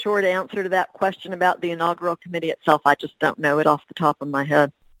there's a short answer to that question about the inaugural committee itself. I just don't know it off the top of my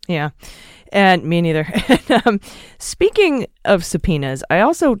head. Yeah, and me neither. Speaking of subpoenas, I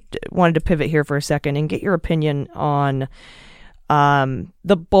also wanted to pivot here for a second and get your opinion on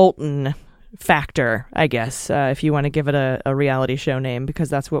the Bolton factor, I guess, if you want to give it a reality show name, because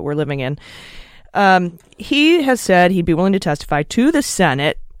that's what we're living in. He has said he'd be willing to testify to the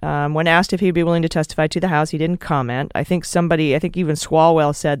Senate. When asked if he'd be willing to testify to the House, he didn't comment. I think even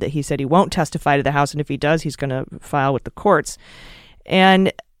Swalwell said that he said he won't testify to the House, and if he does, he's going to file with the courts.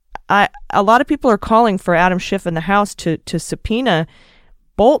 And a lot of people are calling for Adam Schiff in the House to subpoena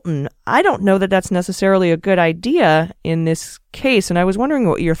Bolton. I don't know that that's necessarily a good idea in this case, and I was wondering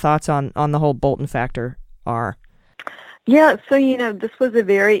what your thoughts on the whole Bolton factor are. Yeah, so, this was a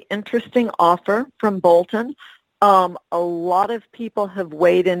very interesting offer from Bolton. A lot of people have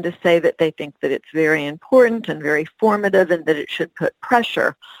weighed in to say that they think that it's very important and very formative and that it should put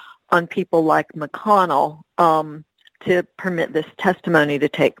pressure on people like McConnell to permit this testimony to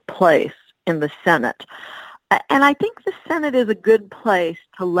take place in the Senate. And I think the Senate is a good place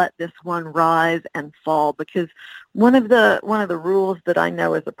to let this one rise and fall, because one of the rules that I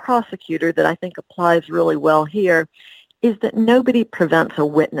know as a prosecutor that I think applies really well here is that nobody prevents a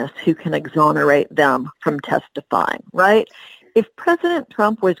witness who can exonerate them from testifying, right? If President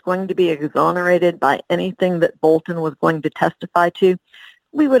Trump was going to be exonerated by anything that Bolton was going to testify to,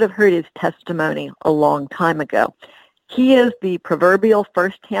 we would have heard his testimony a long time ago. He is the proverbial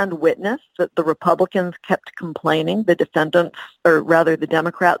first-hand witness that the Republicans kept complaining the defendants, or rather the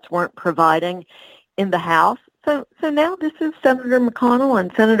Democrats, weren't providing in the House. So now this is Senator McConnell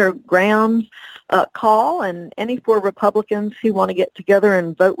and Senator Graham's call, and any four Republicans who want to get together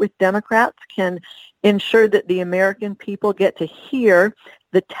and vote with Democrats can ensure that the American people get to hear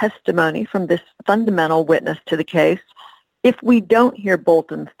the testimony from this fundamental witness to the case. If we don't hear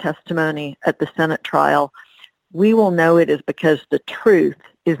Bolton's testimony at the Senate trial, we will know it is because the truth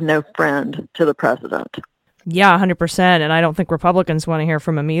is no friend to the president. Yeah, 100%. And I don't think Republicans want to hear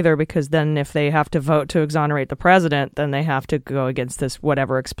from him either, because then if they have to vote to exonerate the president, then they have to go against this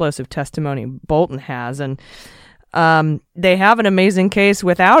whatever explosive testimony Bolton has. And they have an amazing case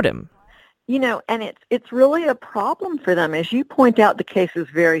without him. And it's really a problem for them. As you point out, the case is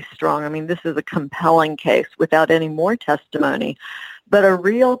very strong. I mean, this is a compelling case without any more testimony. But a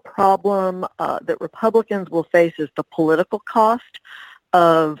real problem that Republicans will face is the political cost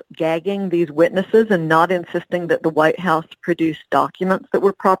of gagging these witnesses and not insisting that the White House produce documents that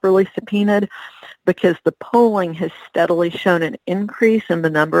were properly subpoenaed, because the polling has steadily shown an increase in the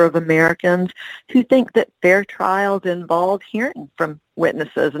number of Americans who think that fair trials involve hearing from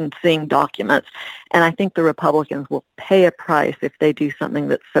witnesses and seeing documents. And I think the Republicans will pay a price if they do something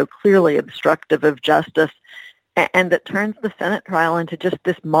that's so clearly obstructive of justice and that turns the Senate trial into just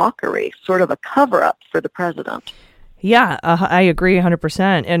this mockery, sort of a cover-up for the president. Yeah, I agree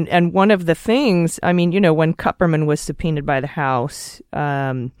 100%. And one of the things, I mean, when Kupperman was subpoenaed by the House,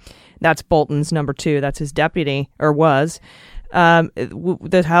 that's Bolton's number 2, that's his deputy, or was,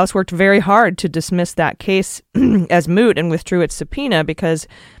 the House worked very hard to dismiss that case as moot and withdrew its subpoena because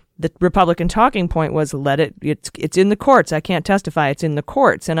the Republican talking point was, it's in the courts. I can't testify. It's in the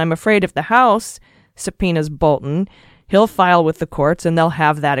courts. And I'm afraid if the House subpoenas Bolton, he'll file with the courts and they'll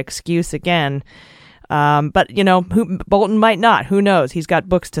have that excuse again. But, Bolton might not. Who knows? He's got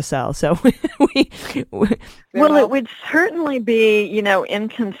books to sell. So Well, it would certainly be,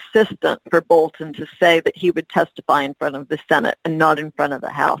 inconsistent for Bolton to say that he would testify in front of the Senate and not in front of the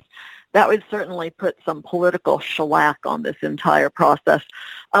House. that would certainly put some political shellac on this entire process.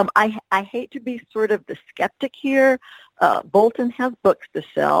 I hate to be sort of the skeptic here. Bolton has books to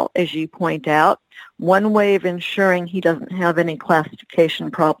sell, as you point out. One way of ensuring he doesn't have any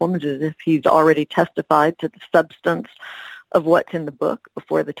classification problems is if he's already testified to the substance of what's in the book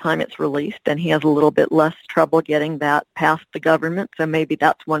before the time it's released, and he has a little bit less trouble getting that past the government. So maybe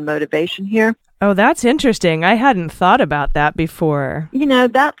that's one motivation here. Oh, that's interesting. I hadn't thought about that before. You know,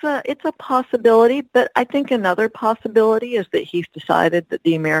 it's a possibility, but I think another possibility is that he's decided that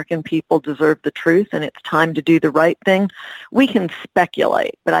the American people deserve the truth and it's time to do the right thing. We can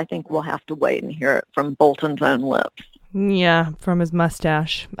speculate, but I think we'll have to wait and hear it from Bolton's own lips. Yeah, from his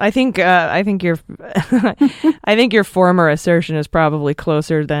mustache. I think your I think your former assertion is probably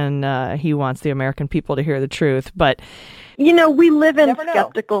closer than he wants the American people to hear the truth, but you know, we live in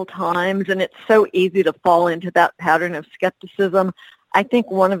skeptical times, and it's so easy to fall into that pattern of skepticism. I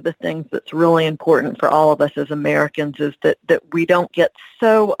think one of the things that's really important for all of us as Americans is that we don't get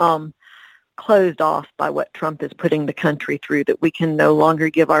so closed off by what Trump is putting the country through that we can no longer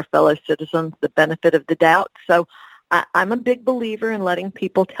give our fellow citizens the benefit of the doubt. So I'm a big believer in letting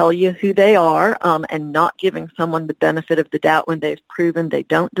people tell you who they are and not giving someone the benefit of the doubt when they've proven they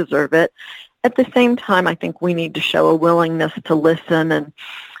don't deserve it. At the same time, I think we need to show a willingness to listen and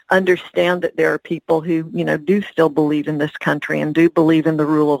understand that there are people who, you know, do still believe in this country and do believe in the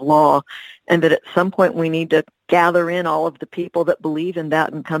rule of law, and that at some point we need to gather in all of the people that believe in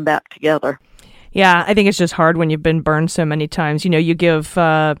that and come back together. Yeah, I think it's just hard when you've been burned so many times. You know, you give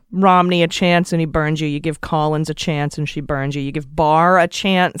Romney a chance and he burns you. You give Collins a chance and she burns you. You give Barr a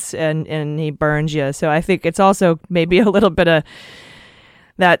chance and he burns you. So I think it's also maybe a little bit of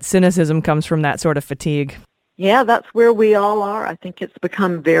that cynicism comes from that sort of fatigue. Yeah, that's where we all are. I think it's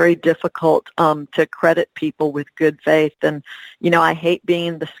become very difficult to credit people with good faith. And, you know, I hate being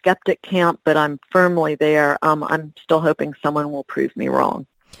in the skeptic camp, but I'm firmly there. I'm still hoping someone will prove me wrong.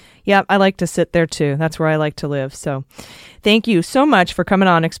 Yeah, I like to sit there too. That's where I like to live. So thank you so much for coming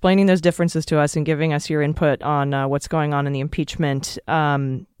on, explaining those differences to us and giving us your input on what's going on in the impeachment.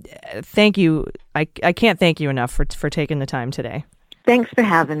 Thank you. I can't thank you enough for taking the time today. Thanks for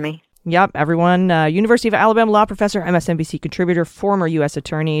having me. Yep, everyone. University of Alabama law professor, MSNBC contributor, former U.S.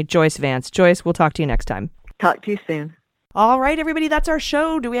 attorney, Joyce Vance. Joyce, we'll talk to you next time. Talk to you soon. All right, everybody, that's our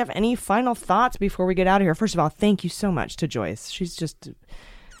show. Do we have any final thoughts before we get out of here? First of all, thank you so much to Joyce. She's just...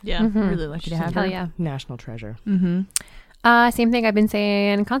 Yeah, really lucky to have her. Yeah. National treasure. Same thing I've been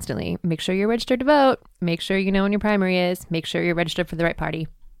saying constantly. Make sure you're registered to vote. Make sure you know when your primary is. Make sure you're registered for the right party.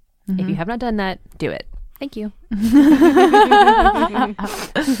 If you have not done that, do it. Thank you.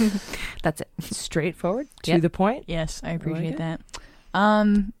 That's it. Straightforward, to the point. Yes, I appreciate that.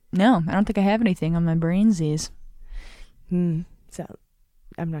 No, I don't think I have anything on my brainsies. So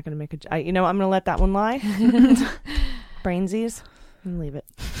I'm not going to make I'm going to let that one lie. Brainsies. And leave it.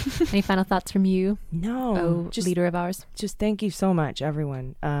 Any final thoughts from you? No. Just leader of ours. Just thank you so much,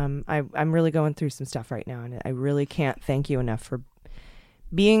 everyone. I'm really going through some stuff right now, and I really can't thank you enough for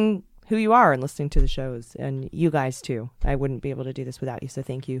being who you are and listening to the shows, and you guys too. I wouldn't be able to do this without you, so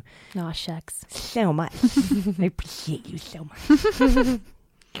thank you. Aw, shucks. So much. I appreciate you so much. You're the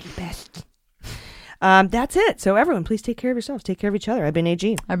best. That's it. So everyone, please take care of yourselves. Take care of each other. I've been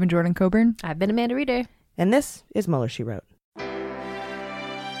AG. I've been Jordan Coburn. I've been Amanda Reeder. And this is Mueller, She Wrote.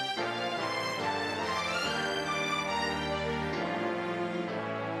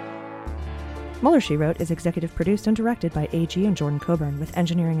 Mueller, She Wrote is executive produced and directed by AG and Jordan Coburn, with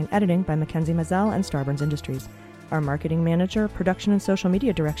engineering and editing by Mackenzie Mazzell and Starburns Industries. Our marketing manager, production and social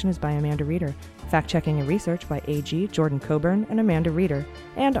media direction is by Amanda Reeder. Fact-checking and research by AG, Jordan Coburn, and Amanda Reeder,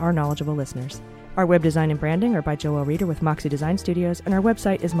 and our knowledgeable listeners. Our web design and branding are by Joel Reeder with Moxie Design Studios, and our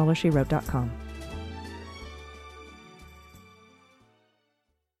website is MuellerSheWrote.com.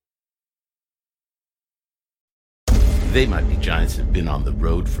 They Might Be Giants have been on the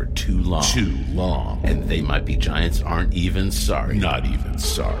road for too long. Too long. And They Might Be Giants aren't even sorry. Not even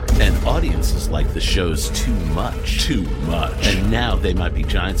sorry. And audiences like the shows too much. Too much. And now They Might Be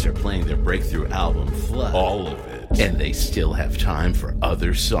Giants are playing their breakthrough album, Flood. All of it. And they still have time for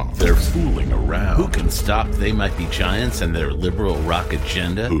other songs. They're fooling around. Who can stop They Might Be Giants and their liberal rock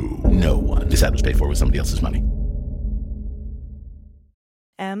agenda? Who? No one. This ad was paid for with somebody else's money.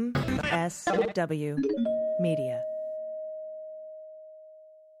 MSW Media.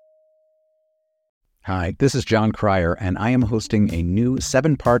 Hi, this is John Cryer, and I am hosting a new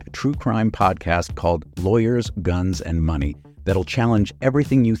 7-part true crime podcast called Lawyers, Guns, and Money that'll challenge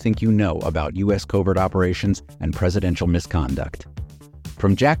everything you think you know about U.S. covert operations and presidential misconduct.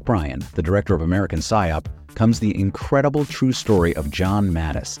 From Jack Bryan, the director of American PSYOP, comes the incredible true story of John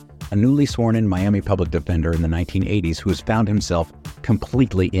Mattis, a newly sworn-in Miami public defender in the 1980s who has found himself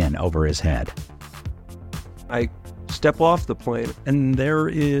completely in over his head. I step off the plane, and there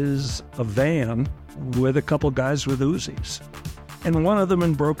is a van with a couple guys with Uzis. And one of them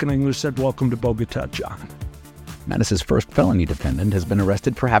in broken English said, "Welcome to Bogota, John." Mattis's first felony defendant has been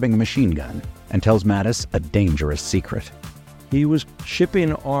arrested for having a machine gun and tells Mattis a dangerous secret. He was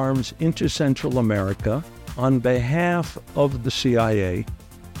shipping arms into Central America on behalf of the CIA.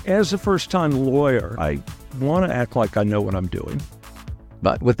 As a first-time lawyer, I want to act like I know what I'm doing.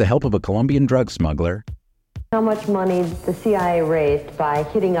 But with the help of a Colombian drug smuggler... How much money the CIA raised by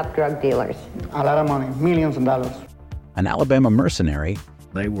hitting up drug dealers? A lot of money, millions of dollars. An Alabama mercenary...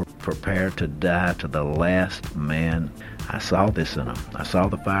 They were prepared to die to the last man. I saw this in them. I saw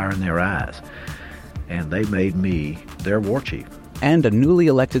the fire in their eyes. And they made me their war chief. And a newly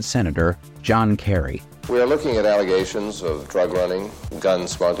elected senator, John Kerry. We are looking at allegations of drug running, gun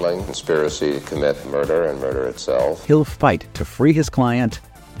smuggling, conspiracy to commit murder and murder itself. He'll fight to free his client.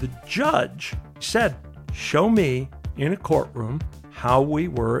 The judge said, "Show me in a courtroom how we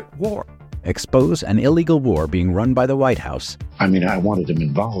were at war." Expose an illegal war being run by the White House. I mean, I wanted him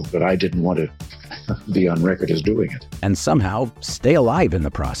involved, but I didn't want to be on record as doing it. And somehow stay alive in the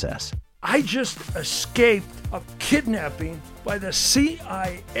process. I just escaped a kidnapping by the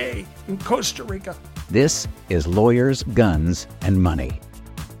CIA in Costa Rica. This is Lawyers, Guns, and Money.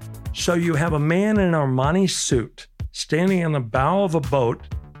 So you have a man in an Armani suit standing in the bow of a boat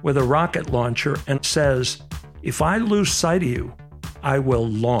with a rocket launcher and says, "If I lose sight of you, I will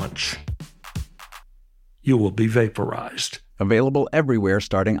launch. You will be vaporized." Available everywhere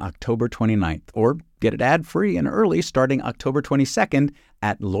starting October 29th, or get it ad-free and early starting October 22nd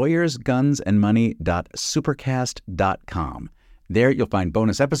at lawyersgunsandmoney.supercast.com. There you'll find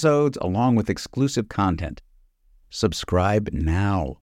bonus episodes along with exclusive content. Subscribe now.